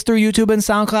fan base through YouTube and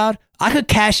SoundCloud, I could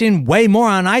cash in way more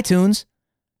on iTunes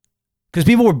because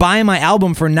people were buying my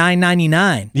album for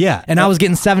 $9.99. Yeah, and I was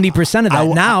getting 70% of that.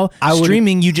 Now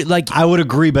streaming, you just like I would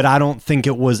agree, but I don't think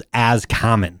it was as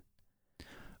common.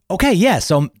 Okay, yeah.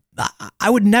 So I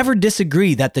would never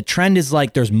disagree that the trend is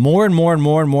like there's more and more and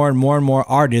more and more and more and more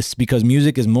artists because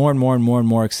music is more and more and more and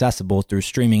more accessible through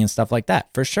streaming and stuff like that,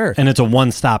 for sure. And it's a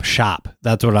one-stop shop.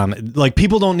 That's what I'm like.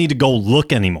 People don't need to go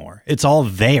look anymore. It's all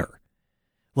there.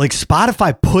 Like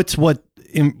Spotify puts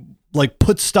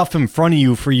puts stuff in front of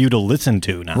you for you to listen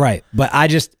to now. Right. But I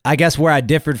guess where I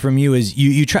differed from you is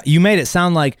you made it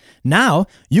sound like now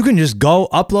you can just go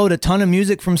upload a ton of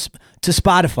music to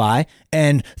Spotify,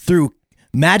 and through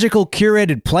magical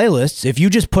curated playlists, if you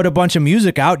just put a bunch of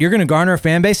music out, you're going to garner a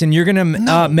fan base and you're going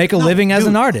to make a living as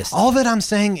an artist. All that I'm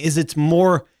saying is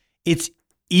it's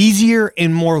easier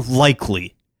and more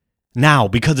likely now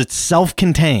because it's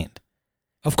self-contained.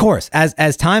 Of course,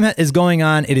 as time is going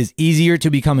on, it is easier to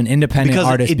become an independent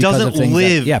artist. It doesn't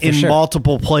live in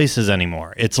multiple places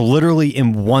anymore. It's literally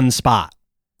in one spot.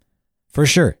 For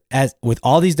sure. As with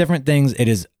all these different things, it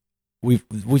is.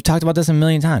 We've talked about this a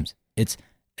million times. It's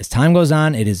as time goes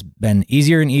on, it has been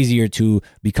easier and easier to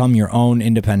become your own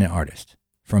independent artist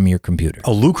from your computer.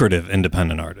 A lucrative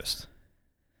independent artist.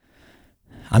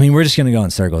 I mean, we're just going to go in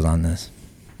circles on this.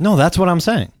 No, that's what I'm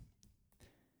saying.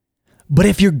 But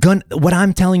what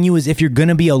I'm telling you is if you're going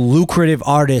to be a lucrative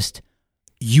artist,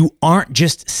 you aren't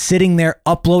just sitting there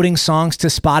uploading songs to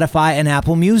Spotify and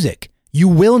Apple Music. You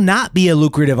will not be a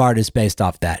lucrative artist based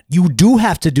off that. You do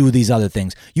have to do these other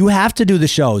things. You have to do the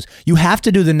shows. You have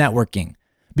to do the networking.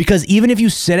 Because even if you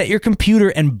sit at your computer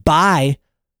and buy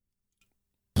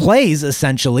plays,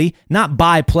 essentially, not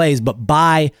buy plays, but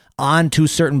buy onto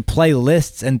certain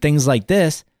playlists and things like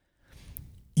this,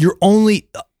 you're only,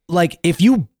 like, if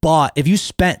you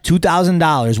spent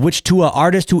 $2,000, which to an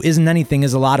artist who isn't anything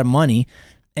is a lot of money,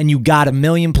 and you got 1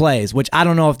 million plays, which I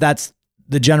don't know if that's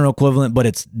the general equivalent, but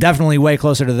it's definitely way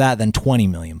closer to that than 20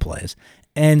 million plays.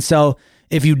 And so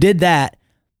if you did that,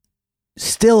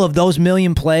 still of those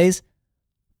million plays,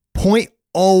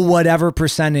 0.0 whatever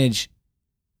percentage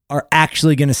are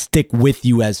actually going to stick with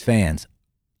you as fans,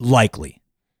 likely.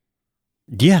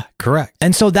 Yeah, correct.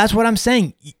 And so that's what I'm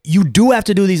saying. You do have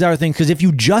to do these other things, because if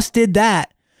you just did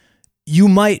that, you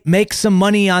might make some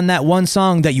money on that one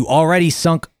song that you already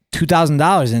sunk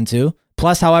 $2,000 into,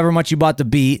 plus however much you bought the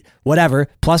beat, whatever,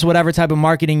 plus whatever type of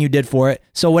marketing you did for it.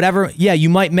 So whatever, yeah, you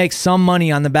might make some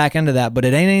money on the back end of that, but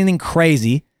it ain't anything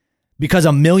crazy, because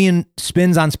 1 million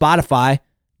spins on Spotify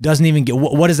doesn't even get,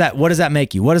 what does that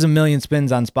make you? What does 1 million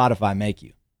spins on Spotify make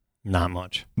you? Not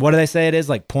much. What do they say it is?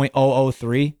 Like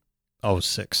 0.003?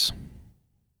 06.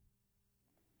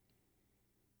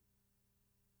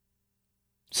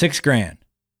 $6,000.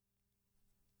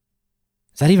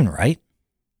 Is that even right?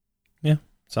 Yeah,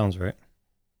 sounds right.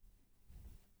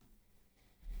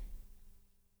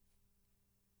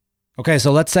 Okay,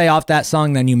 so let's say off that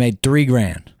song, then you made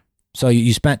 $3,000. So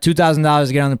you spent $2,000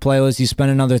 to get on the playlist. You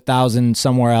spent another $1,000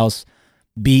 somewhere else,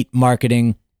 beat,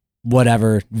 marketing,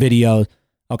 whatever, video.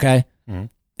 Okay,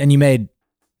 and you made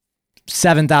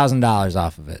 $7,000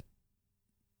 off of it,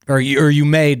 or you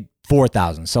made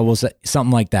 $4,000. So we'll say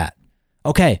something like that.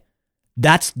 Okay,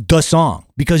 that's the song,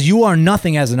 because you are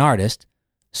nothing as an artist.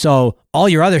 So all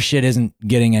your other shit isn't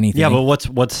getting anything. Yeah, but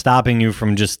what's stopping you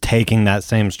from just taking that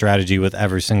same strategy with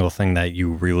every single thing that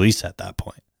you release at that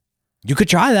point? You could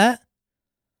try that.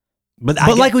 But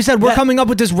like we said, we're coming up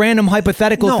with this random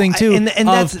hypothetical thing too. And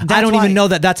that's I don't even know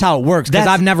that that's how it works, because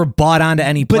I've never bought onto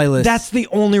any playlist. But that's the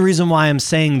only reason why I'm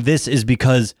saying this, is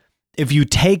because if you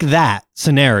take that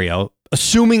scenario,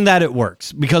 assuming that it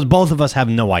works, because both of us have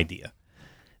no idea.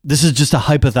 This is just a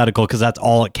hypothetical, because that's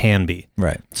all it can be.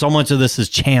 Right. So much of this is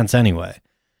chance anyway.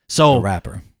 So a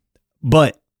rapper.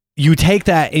 But you take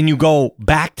that and you go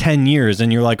back 10 years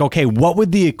and you're like, okay, what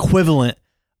would the equivalent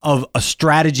of a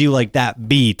strategy like that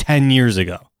be 10 years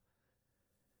ago?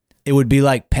 It would be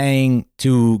like paying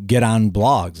to get on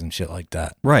blogs and shit like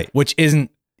that. Right. Which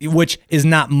is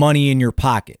not money in your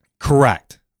pocket.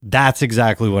 Correct. That's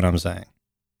exactly what I'm saying.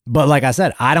 But like I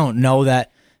said, I don't know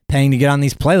that paying to get on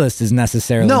these playlists is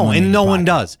necessarily money, and no one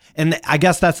does. And I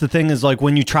guess that's the thing, is like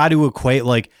when you try to equate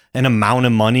like an amount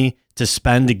of money to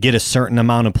spend to get a certain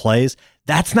amount of plays,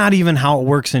 that's not even how it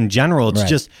works in general. It's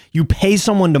just you pay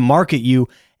someone to market you,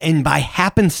 and by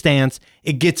happenstance,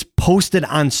 it gets posted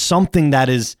on something that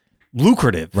is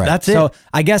lucrative. Right. That's it. So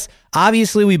I guess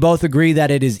obviously we both agree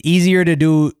that it is easier to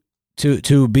do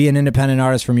to be an independent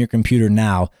artist from your computer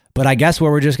now. But I guess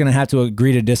where we're just gonna have to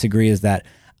agree to disagree is that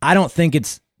I don't think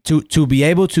it's to be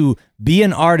able to be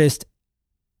an artist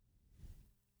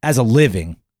as a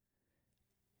living.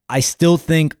 I still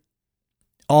think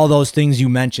all those things you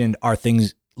mentioned are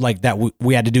things like that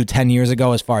we had to do 10 years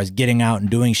ago as far as getting out and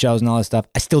doing shows and all that stuff.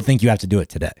 I still think you have to do it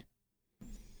today.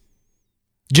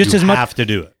 Just you as much have to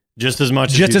do it. Just as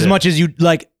much as you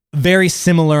like, very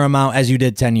similar amount as you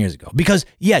did 10 years ago. Because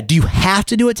do you have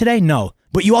to do it today? No.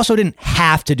 But you also didn't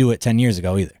have to do it 10 years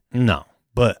ago either. No.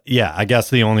 But yeah, I guess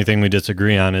the only thing we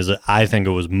disagree on is that I think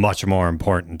it was much more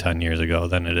important 10 years ago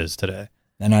than it is today.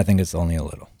 And I think it's only a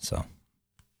little. So,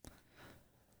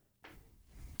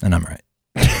 and I'm right.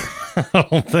 I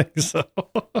don't think so.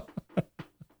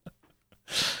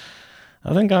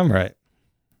 I think I'm right.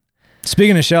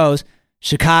 Speaking of shows,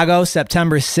 Chicago,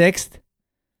 September 6th.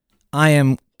 I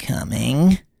am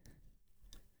coming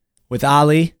with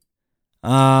Ali.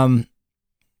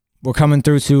 We're coming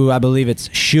through to, I believe it's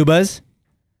Shuba's.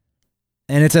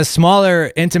 And it's a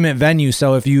smaller, intimate venue.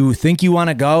 So if you think you want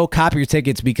to go, cop your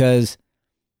tickets because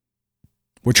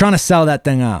we're trying to sell that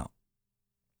thing out.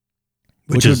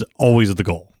 Which is always the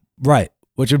goal. Right.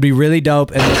 Which would be really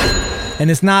dope. And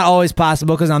it's not always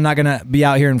possible because I'm not going to be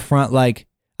out here in front like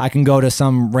I can go to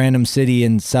some random city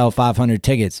and sell 500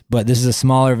 tickets. But this is a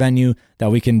smaller venue that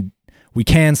we can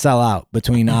sell out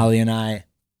between Ali and I.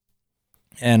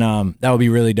 And that would be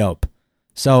really dope.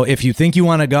 So if you think you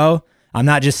want to go, I'm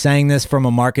not just saying this from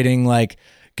a marketing like,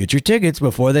 get your tickets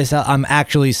before they sell. I'm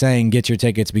actually saying get your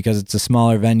tickets because it's a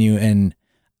smaller venue, and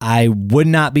I would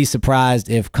not be surprised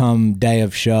if come day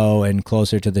of show and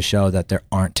closer to the show that there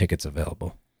aren't tickets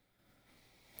available.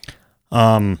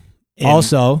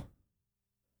 Also,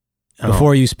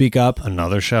 before you speak up,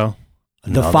 another show.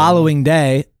 The following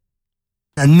day,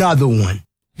 Another one.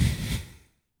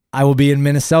 I will be in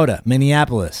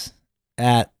Minneapolis,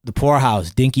 at the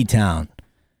Poorhouse, Dinkytown.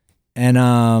 And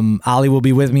Ali will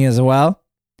be with me as well.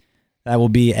 That will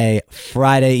be a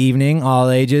Friday evening, all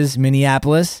ages,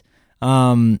 Minneapolis.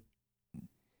 We're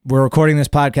recording this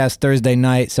podcast Thursday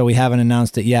night, so we haven't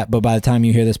announced it yet. But by the time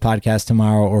you hear this podcast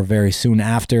tomorrow or very soon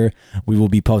after, we will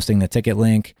be posting the ticket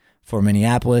link for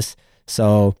Minneapolis.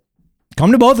 So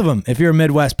come to both of them if you're a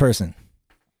Midwest person.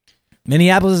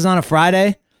 Minneapolis is on a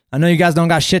Friday. I know you guys don't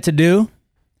got shit to do.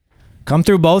 Come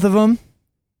through both of them.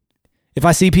 If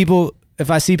I see people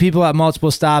at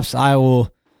multiple stops, I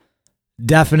will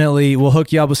definitely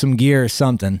hook you up with some gear or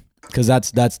something, because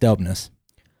that's dopeness.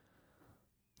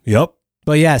 Yep.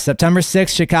 But yeah, September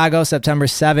 6th, Chicago, September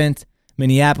 7th,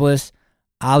 Minneapolis.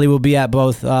 Ali will be at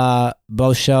both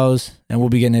shows, and we'll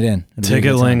be getting it in.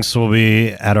 Ticket links will be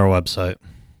at our website,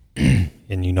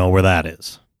 and you know where that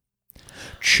is.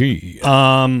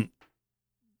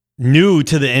 New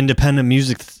to the independent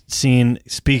music scene,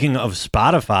 speaking of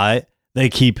Spotify, they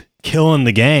keep killing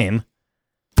the game.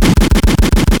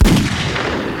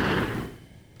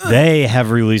 They have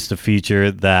released a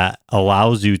feature that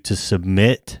allows you to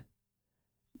submit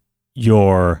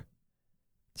your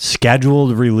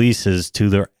scheduled releases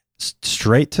to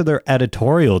straight to their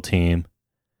editorial team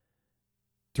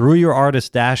through your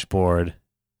artist dashboard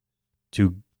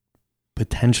to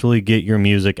potentially get your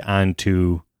music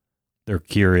onto their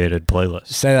curated playlist.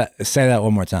 Say that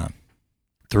one more time.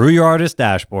 Through your artist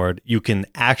dashboard, you can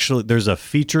actually, there's a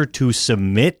feature to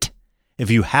submit.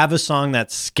 If you have a song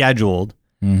that's scheduled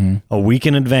a week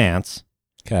in advance,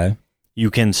 okay, you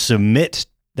can submit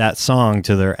that song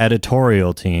to their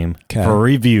editorial team for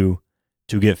review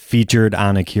to get featured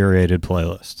on a curated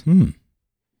playlist.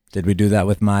 Did we do that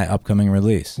with my upcoming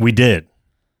release? We did.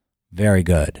 Very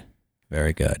good.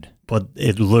 Very good. But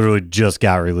it literally just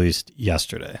got released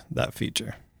yesterday, that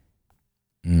feature.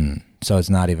 So it's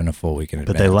not even a full week in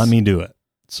advance. But they let me do it.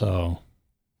 So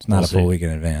it's not a full week in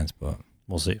advance, but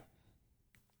we'll see.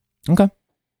 Okay.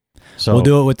 So we'll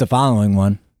do it with the following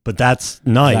one. But that's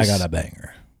nice. I got a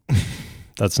banger.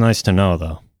 That's nice to know,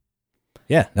 though.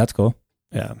 Yeah, that's cool.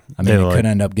 Yeah. I mean, it could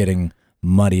end up getting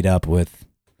muddied up with...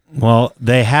 Well,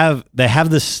 they have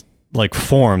this like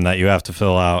form that you have to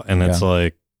fill out, and it's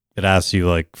like, it asks you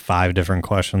like 5 different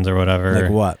questions or whatever.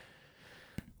 Like what?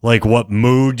 Like what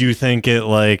mood you think it,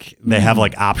 like, they have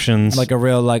like options. Like a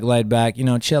real like laid back,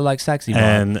 chill like sexy.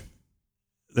 And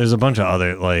there's a bunch of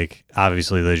other, like,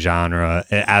 obviously the genre.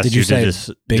 It asks you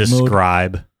to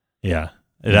describe. Mood? Yeah.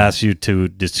 It asks you to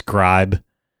describe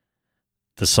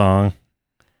the song.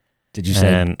 Did you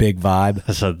say big vibe?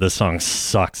 I said this song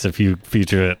sucks. If you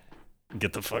feature it,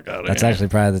 get the fuck out of here. That's actually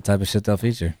probably the type of shit they'll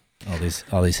feature. All these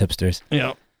hipsters.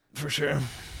 Yeah, for sure.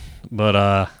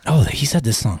 But Oh, he said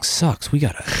this song sucks. We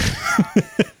gotta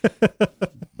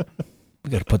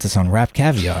put this on Rap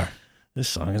Caviar. this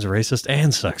song is racist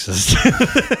and sexist.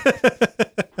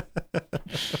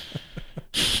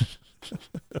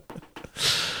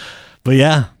 But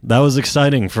yeah, that was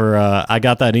exciting for I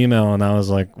got that email and I was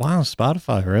like, wow,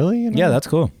 Spotify, really? You know? Yeah, that's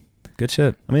cool. Good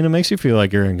shit. I mean, it makes you feel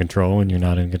like you're in control when you're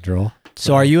not in control.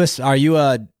 So are you a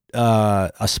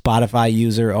Spotify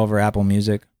user over Apple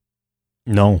Music?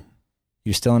 No.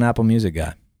 You're still an Apple Music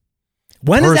guy.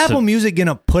 When is Apple Music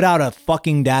gonna put out a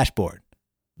fucking dashboard?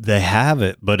 They have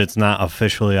it, but it's not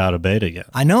officially out of beta yet.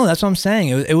 I know, that's what I'm saying.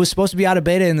 It was supposed to be out of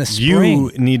beta in the spring.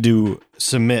 You need to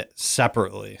submit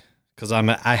separately because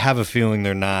I have a feeling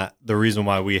they're not. The reason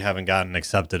why we haven't gotten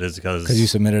accepted is because you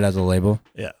submitted as a label.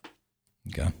 Yeah.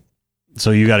 Okay. So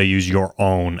you got to use your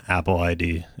own Apple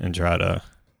ID and try to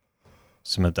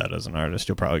submit that as an artist.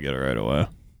 You'll probably get it right away.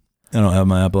 I don't have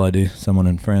my Apple ID. Someone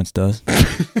in France does.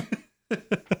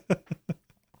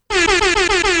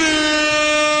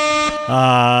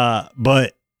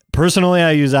 But personally,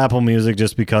 I use Apple Music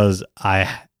just because I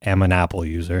am an Apple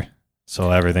user. So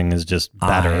everything is just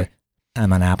better.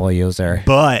 I'm an Apple user.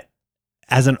 But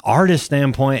as an artist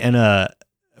standpoint and a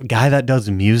guy that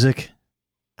does music,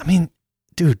 I mean,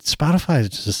 dude, Spotify is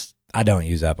just... I don't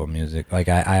use Apple Music. Like,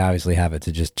 I obviously have it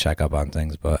to just check up on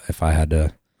things, but if I had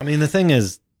to... I mean, the thing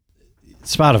is,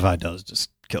 Spotify does just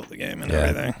kill the game and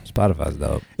everything. Spotify's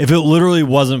dope. If it literally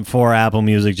wasn't for Apple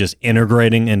Music just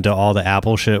integrating into all the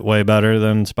Apple shit way better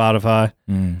than Spotify,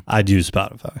 I'd use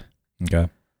Spotify. Okay.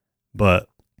 But,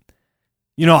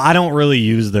 you know, I don't really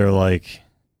use their, like,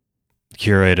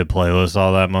 curated playlists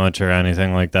all that much or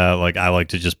anything like that. Like, I like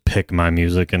to just pick my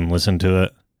music and listen to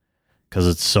it because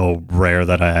it's so rare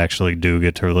that I actually do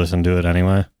get to listen to it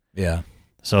anyway. Yeah.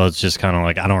 So it's just kind of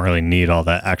like, I don't really need all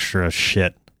that extra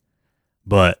shit.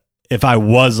 But if I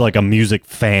was like a music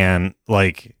fan,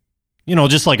 like, you know,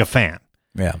 just like a fan.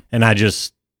 Yeah. And I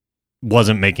just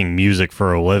wasn't making music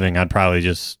for a living, I'd probably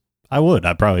use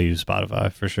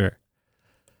Spotify for sure.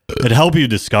 It'd help you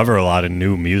discover a lot of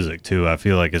new music too. I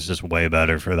feel like it's just way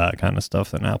better for that kind of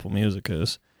stuff than Apple Music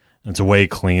is. It's way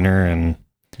cleaner and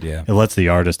it lets the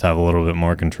artist have a little bit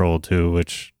more control too,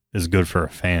 which is good for a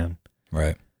fan.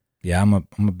 Right. Yeah, I'm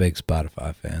a big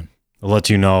Spotify fan. It lets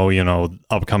you know,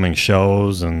 upcoming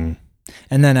shows and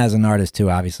then as an artist too,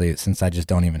 obviously, since I just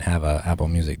don't even have a Apple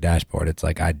Music dashboard, it's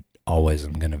like I always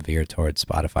am going to veer towards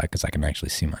Spotify because I can actually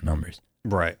see my numbers.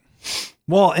 Right.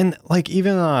 Well, and like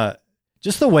even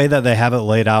just the way that they have it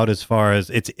laid out as far as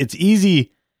it's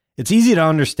easy to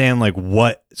understand like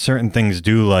what certain things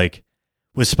do, like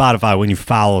with Spotify when you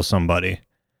follow somebody.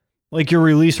 Like your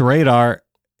release radar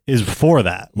is for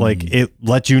that. Like it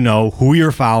lets you know who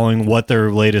you're following, what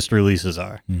their latest releases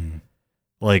are.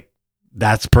 Like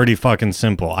that's pretty fucking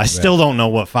simple. I still don't know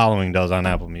what following does on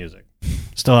Apple Music.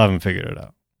 Still haven't figured it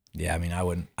out. Yeah, I mean, I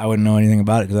wouldn't know anything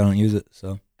about it because I don't use it.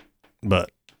 So,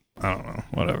 but I don't know.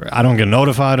 Whatever. I don't get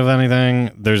notified of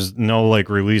anything. There's no like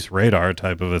release radar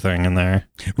type of a thing in there.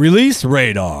 Release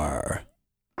radar.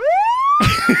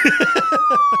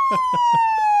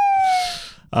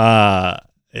 Yeah,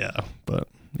 but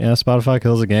yeah, Spotify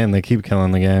kills the game. They keep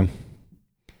killing the game.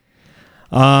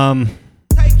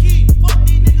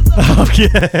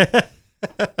 Okay.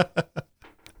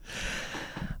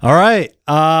 All right.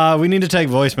 We need to take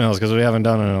voicemails because we haven't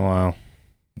done it in a while.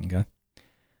 Okay.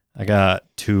 I got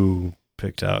 2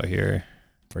 picked out here.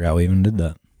 Forgot we even did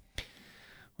that.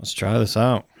 Let's try this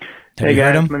out. Hey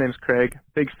guys, my name's Craig.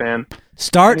 Big fan.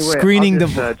 Start screening I'll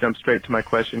just, jump straight to my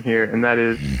question here, and that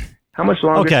is, how much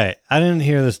longer... Okay, I didn't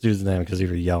hear this dude's name because you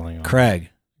were yelling. Craig.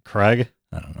 Craig?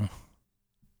 I don't know.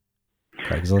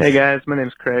 Craigslist. Hey guys, my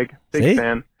name's Craig. Big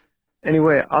fan.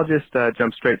 Anyway, I'll just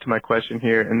jump straight to my question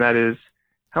here, and that is,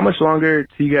 how much longer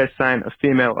till you guys sign a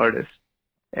female artist?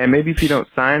 And maybe if you don't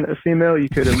sign a female, you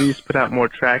could at least put out more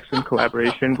tracks in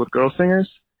collaboration with girl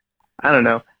singers. I don't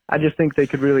know. I just think they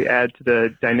could really add to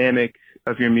the dynamic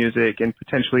of your music and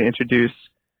potentially introduce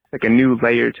like a new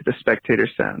layer to the spectator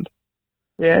sound.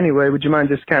 Yeah, anyway, would you mind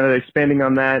just kind of expanding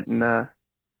on that and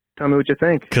tell me what you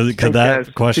think? Could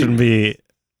that question be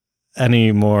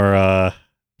any more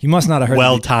he must not have heard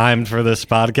well-timed for this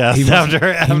podcast? He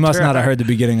must not have heard the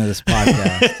beginning of this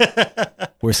podcast.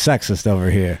 We're sexist over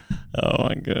here. Oh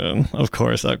my god. Of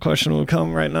course that question will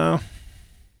come right now.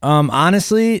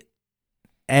 Honestly,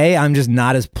 I'm just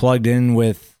not as plugged in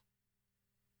with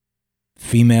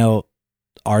female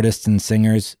artists and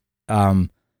singers.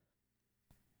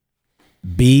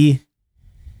 B,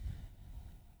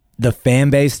 the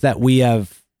fan base that we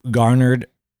have garnered,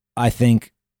 I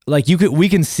think, like we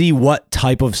can see what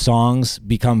type of songs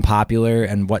become popular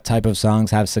and what type of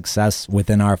songs have success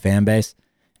within our fan base,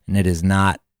 and it is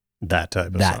not that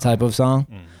type of song.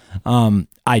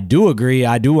 I do agree.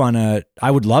 I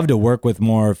would love to work with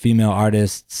more female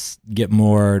artists, get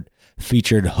more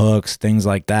featured hooks, things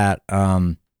like that.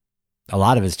 A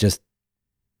lot of it's just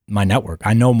my network.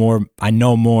 I know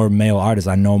more male artists.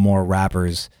 I know more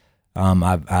rappers.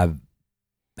 I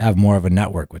have more of a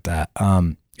network with that.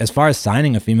 As far as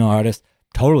signing a female artist,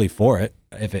 totally for it.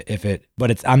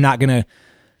 But we're not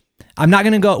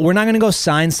gonna go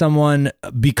sign someone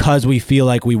because we feel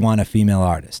like we want a female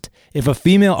artist. If a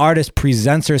female artist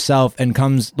presents herself and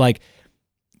comes like,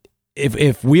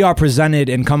 if we are presented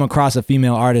and come across a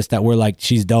female artist that we're like,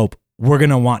 she's dope, we're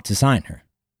gonna want to sign her.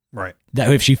 Right.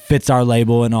 That if she fits our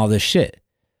label and all this shit.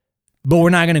 But we're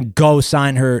not gonna go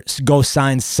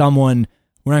sign someone.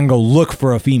 We're not gonna go look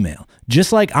for a female.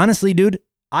 Just like, honestly, dude,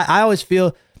 I always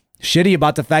feel shitty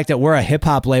about the fact that we're a hip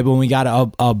hop label and we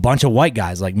got a bunch of white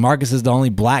guys. Like Marcus is the only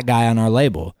black guy on our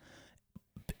label,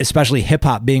 especially hip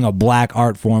hop being a black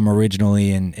art form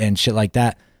originally and shit like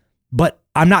that. But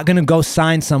I'm not going to go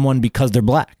sign someone because they're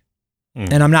black.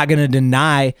 And I'm not going to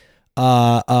deny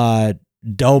a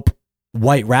dope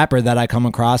white rapper that I come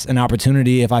across an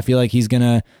opportunity if I feel like he's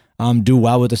going to do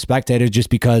well with the spectators just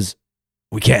because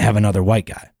we can't have another white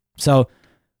guy. So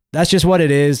that's just what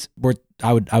it is.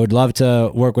 I would love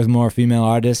to work with more female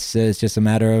artists. It's just a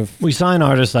matter of we sign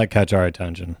artists that catch our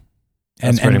attention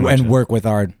and work with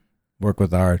our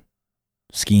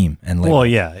scheme and label. Well,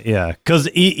 yeah. Because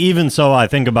even so, I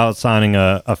think about signing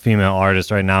a female artist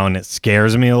right now, and it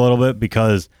scares me a little bit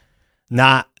because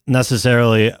not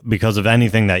necessarily because of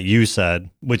anything that you said,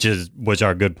 which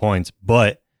are good points,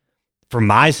 but from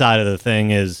my side of the thing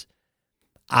is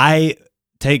I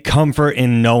take comfort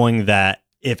in knowing that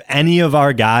if any of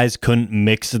our guys couldn't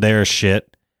mix their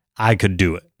shit, I could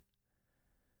do it.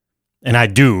 And I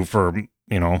do for,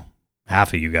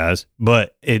 half of you guys.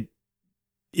 But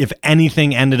if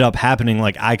anything ended up happening,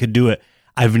 like I could do it.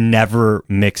 I've never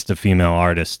mixed a female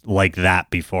artist like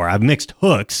that before. I've mixed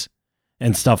hooks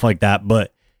and stuff like that,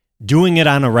 but doing it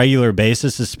on a regular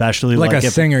basis, especially like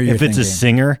a singer, if it's a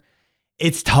singer,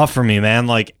 it's tough for me, man.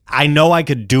 Like I know I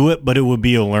could do it, but it would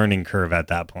be a learning curve at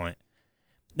that point.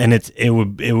 And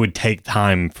it would take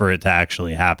time for it to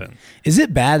actually happen. Is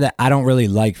it bad that I don't really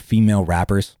like female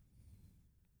rappers?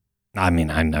 I mean,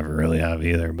 I never really have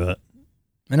either,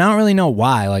 and I don't really know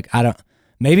why. Like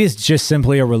maybe it's just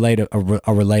simply a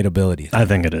relatability thing. I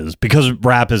think it is because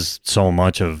rap is so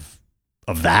much of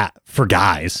that for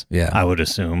guys. Yeah, I would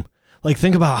assume. Like,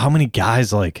 think about how many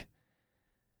guys like.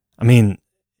 I mean,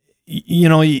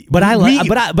 but I listen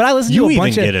to a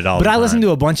bunch of. Get it all but I time. listen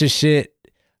to a bunch of shit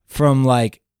from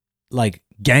like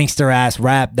gangster ass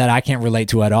rap that I can't relate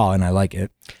to at all, and I like it.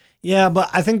 Yeah, but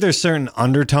I think there's certain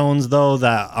undertones though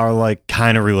that are like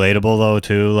kind of relatable though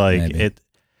too. Like Maybe.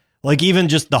 like even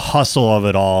just the hustle of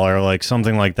it all, or like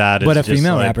something like that. But a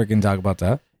female rapper can talk about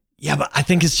that. Yeah, but I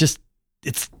think it's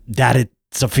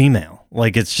a female.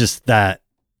 Like it's just that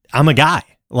I'm a guy.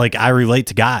 Like I relate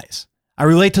to guys. I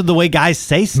relate to the way guys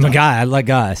say stuff. I'm a guy. I like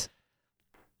guys.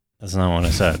 That's not what I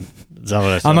said. That's not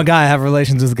what I said. I'm a guy. I have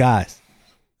relations with guys.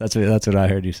 That's what I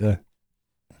heard you say.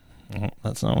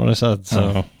 That's not what I said.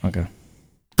 So okay.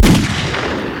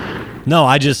 No,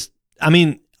 I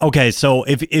mean, okay. So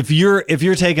if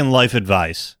you're taking life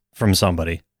advice from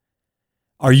somebody,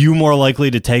 are you more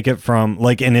likely to take it from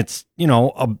like, and it's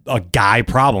a guy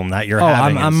problem that you're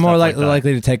having? I'm more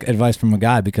likely to take advice from a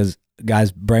guy because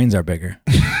guys' brains are bigger.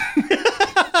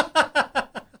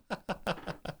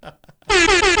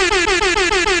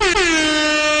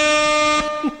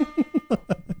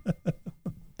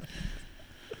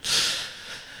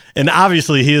 And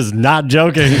obviously, he is not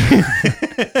joking.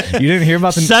 You didn't hear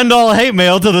about the send all hate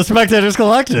mail to the Spectators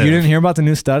Collective. You didn't hear about the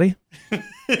new study?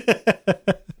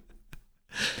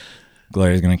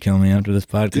 Gloria's gonna kill me after this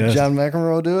podcast. Did John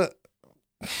McEnroe do it?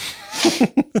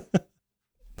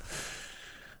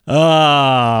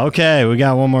 Okay. We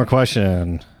got one more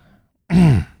question.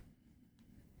 Hey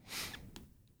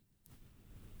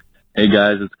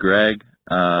guys, it's Greg.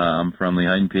 I'm from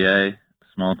Lehighton, PA,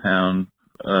 small town,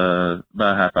 about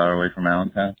a half hour away from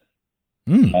Allentown.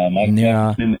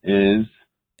 My question is,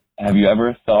 have you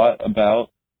ever thought about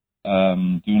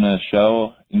doing a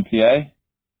show in PA?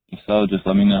 If so, just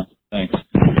let me know. Thanks.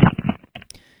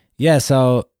 Yeah,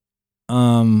 so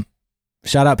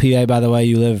shout out PA, by the way.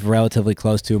 You live relatively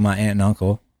close to my aunt and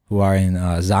uncle, who are in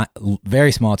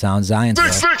very small town,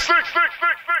 Zionsville.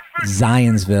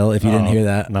 Zionsville, if you didn't hear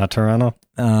that. Not Toronto.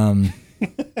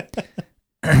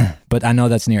 But I know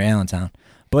that's near Allentown.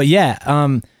 But yeah,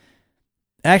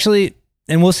 Actually,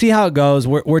 and we'll see how it goes.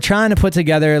 We're trying to put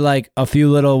together like a few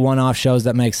little one-off shows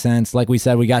that make sense. Like we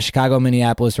said, we got Chicago,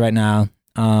 Minneapolis right now.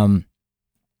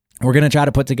 We're going to try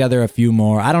to put together a few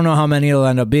more. I don't know how many it'll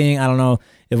end up being. I don't know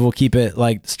if we'll keep it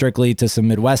like strictly to some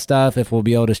Midwest stuff, if we'll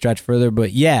be able to stretch further.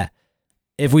 But yeah,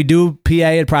 if we do PA,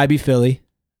 it'd probably be Philly.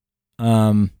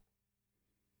 Yeah,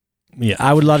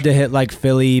 I would love to hit like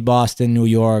Philly, Boston, New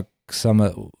York,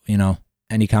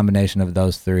 any combination of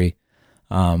those three.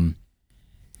 And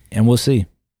we'll see.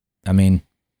 I mean,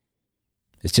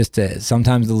 it's just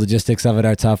sometimes the logistics of it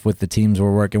are tough with the teams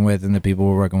we're working with and the people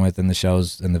we're working with and the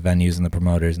shows and the venues and the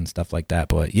promoters and stuff like that.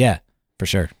 But yeah, for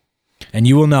sure. And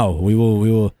you will know. We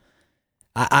will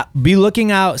I be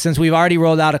looking out, since we've already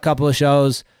rolled out a couple of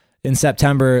shows in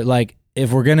September. Like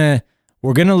if we're gonna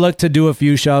look to do a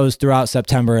few shows throughout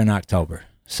September and October.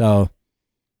 So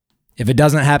if it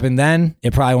doesn't happen then,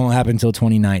 it probably won't happen until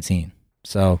 2019.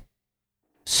 So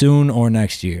soon or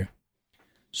next year.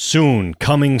 Soon,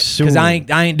 coming soon. Because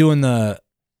I ain't doing the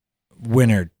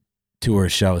winter tour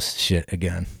shows shit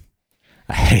again.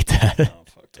 I hate that. Oh,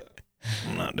 fuck that.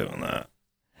 I'm not doing that.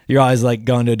 You're always like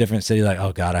going to a different city like,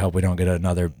 oh God, I hope we don't get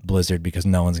another blizzard because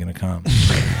no one's going to come.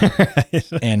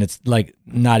 And it's like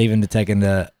not even to take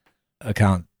into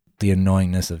account the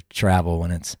annoyingness of travel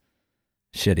when it's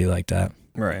shitty like that.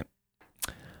 Right.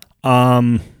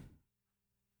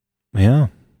 Yeah.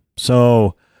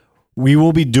 So we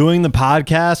will be doing the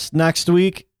podcast next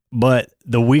week, but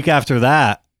the week after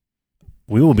that,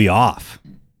 we will be off.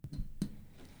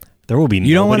 There will be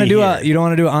You don't want to do here. you don't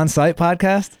want to do an on-site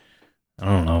podcast? I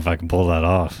don't know if I can pull that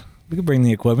off. We could bring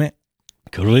the equipment.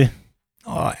 Could we?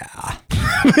 Oh yeah.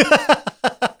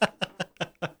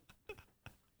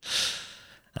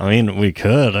 I mean, we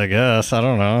could, I guess. I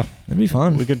don't know. It'd be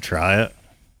fun. We could try it.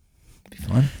 It'd be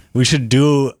fun. We should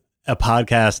do a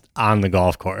podcast on the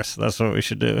golf course. That's what we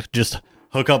should do. Just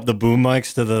hook up the boom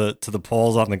mics to the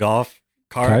poles on the golf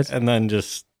cart Carts? and then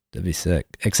just... That'd be sick.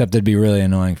 Except it'd be really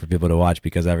annoying for people to watch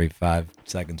because every 5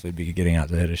 seconds we'd be getting out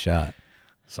to hit a shot.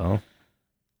 So...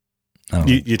 I don't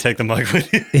You take the mic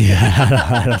with you?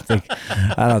 Yeah,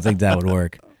 I don't think that would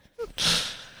work.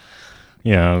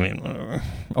 Yeah, I mean, whatever.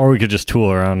 Or we could just tool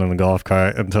around in the golf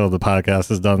cart until the podcast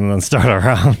is done and then start our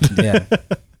round. Yeah.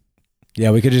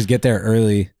 Yeah, we could just get there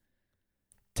early,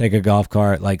 take a golf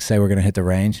cart, like say we're going to hit the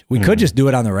range. We could just do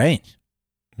it on the range.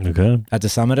 We could. At the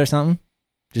summit or something.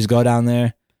 Just go down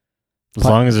there. As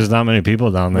long as there's not many people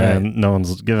down there Right. and no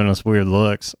one's giving us weird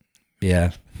looks.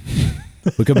 Yeah.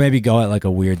 We could maybe go at like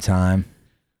a weird time.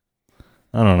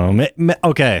 I don't know.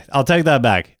 Okay, I'll take that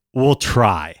back. We'll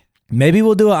try. Maybe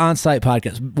we'll do an on-site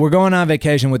podcast. We're going on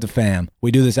vacation with the fam. We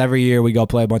do this every year. We go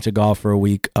play a bunch of golf for a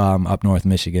week up north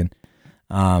Michigan.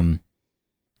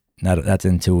 That's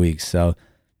in 2 weeks. So,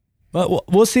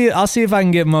 but we'll see. I'll see if I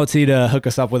can get Moe-T to hook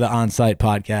us up with an on-site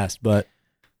podcast. But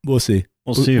we'll see.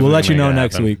 We'll see. If We'll we let can you know make it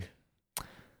next happen. week.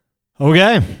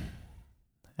 Okay.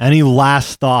 Any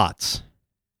last thoughts?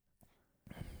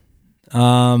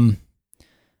 I'm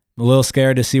a little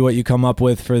scared to see what you come up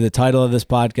with for the title of this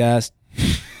podcast.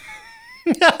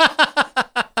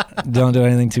 Don't do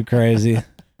anything too crazy.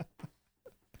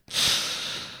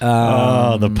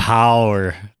 The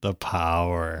power. The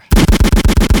power.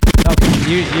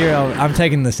 Okay, you're. I'm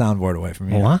taking the soundboard away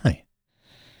from you. Why?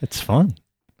 It's fun.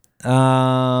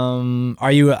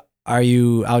 Are you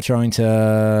outroing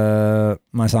to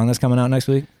my song that's coming out next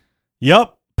week?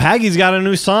 Yep. Packy's got a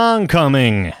new song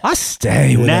coming. I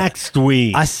stay with next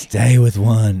week. I stay with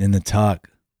one in the tuck.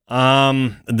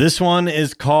 This one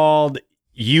is called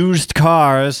Used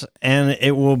Cars, and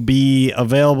it will be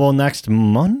available next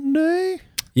Monday.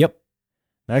 Yep.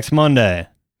 Next Monday.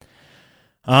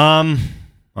 All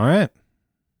right.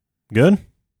 Good.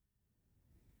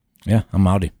 Yeah, I'm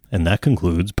outie. And that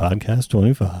concludes podcast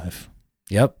 25.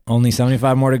 Yep. Only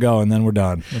 75 more to go, and then we're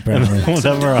done. Apparently.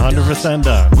 Then we're 100%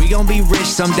 done. We gon' be rich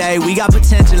someday. We got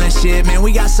potential and shit, man.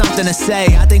 We got something to say.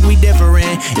 I think we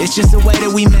different. It's just the way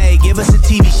that we made. Give us a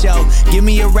TV show. Give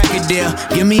me a record deal.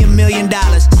 Give me $1 million.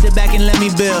 Sit back and let me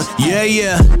build. Yeah,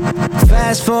 yeah.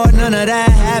 Fast forward, none of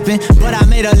that happened. But I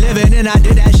made a living and I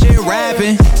did that shit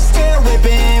rapping. Still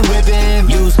whipping.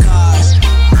 Used cars.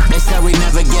 They said we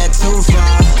never get too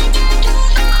far.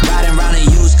 Riding around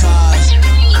in used cars.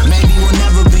 Maybe we'll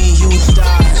never be huge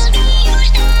stars.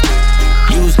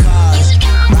 Used cars.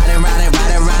 Riding around in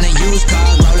used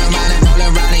cars. Rolling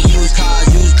around in used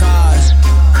cars.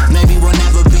 Maybe we'll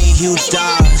never be huge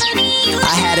stars.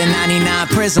 I had a 99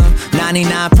 prism,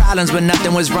 99 problems, but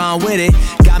nothing was wrong with it.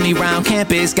 Got me round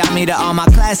campus, got me to all my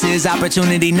classes.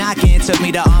 Opportunity knocking, took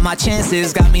me to all my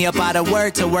chances. Got me up out of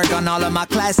work to work on all of my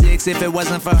classics. If it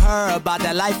wasn't for her, about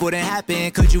that life wouldn't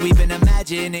happen. Could you even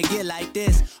imagine it get like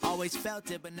this? Always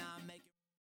felt it, but now I'm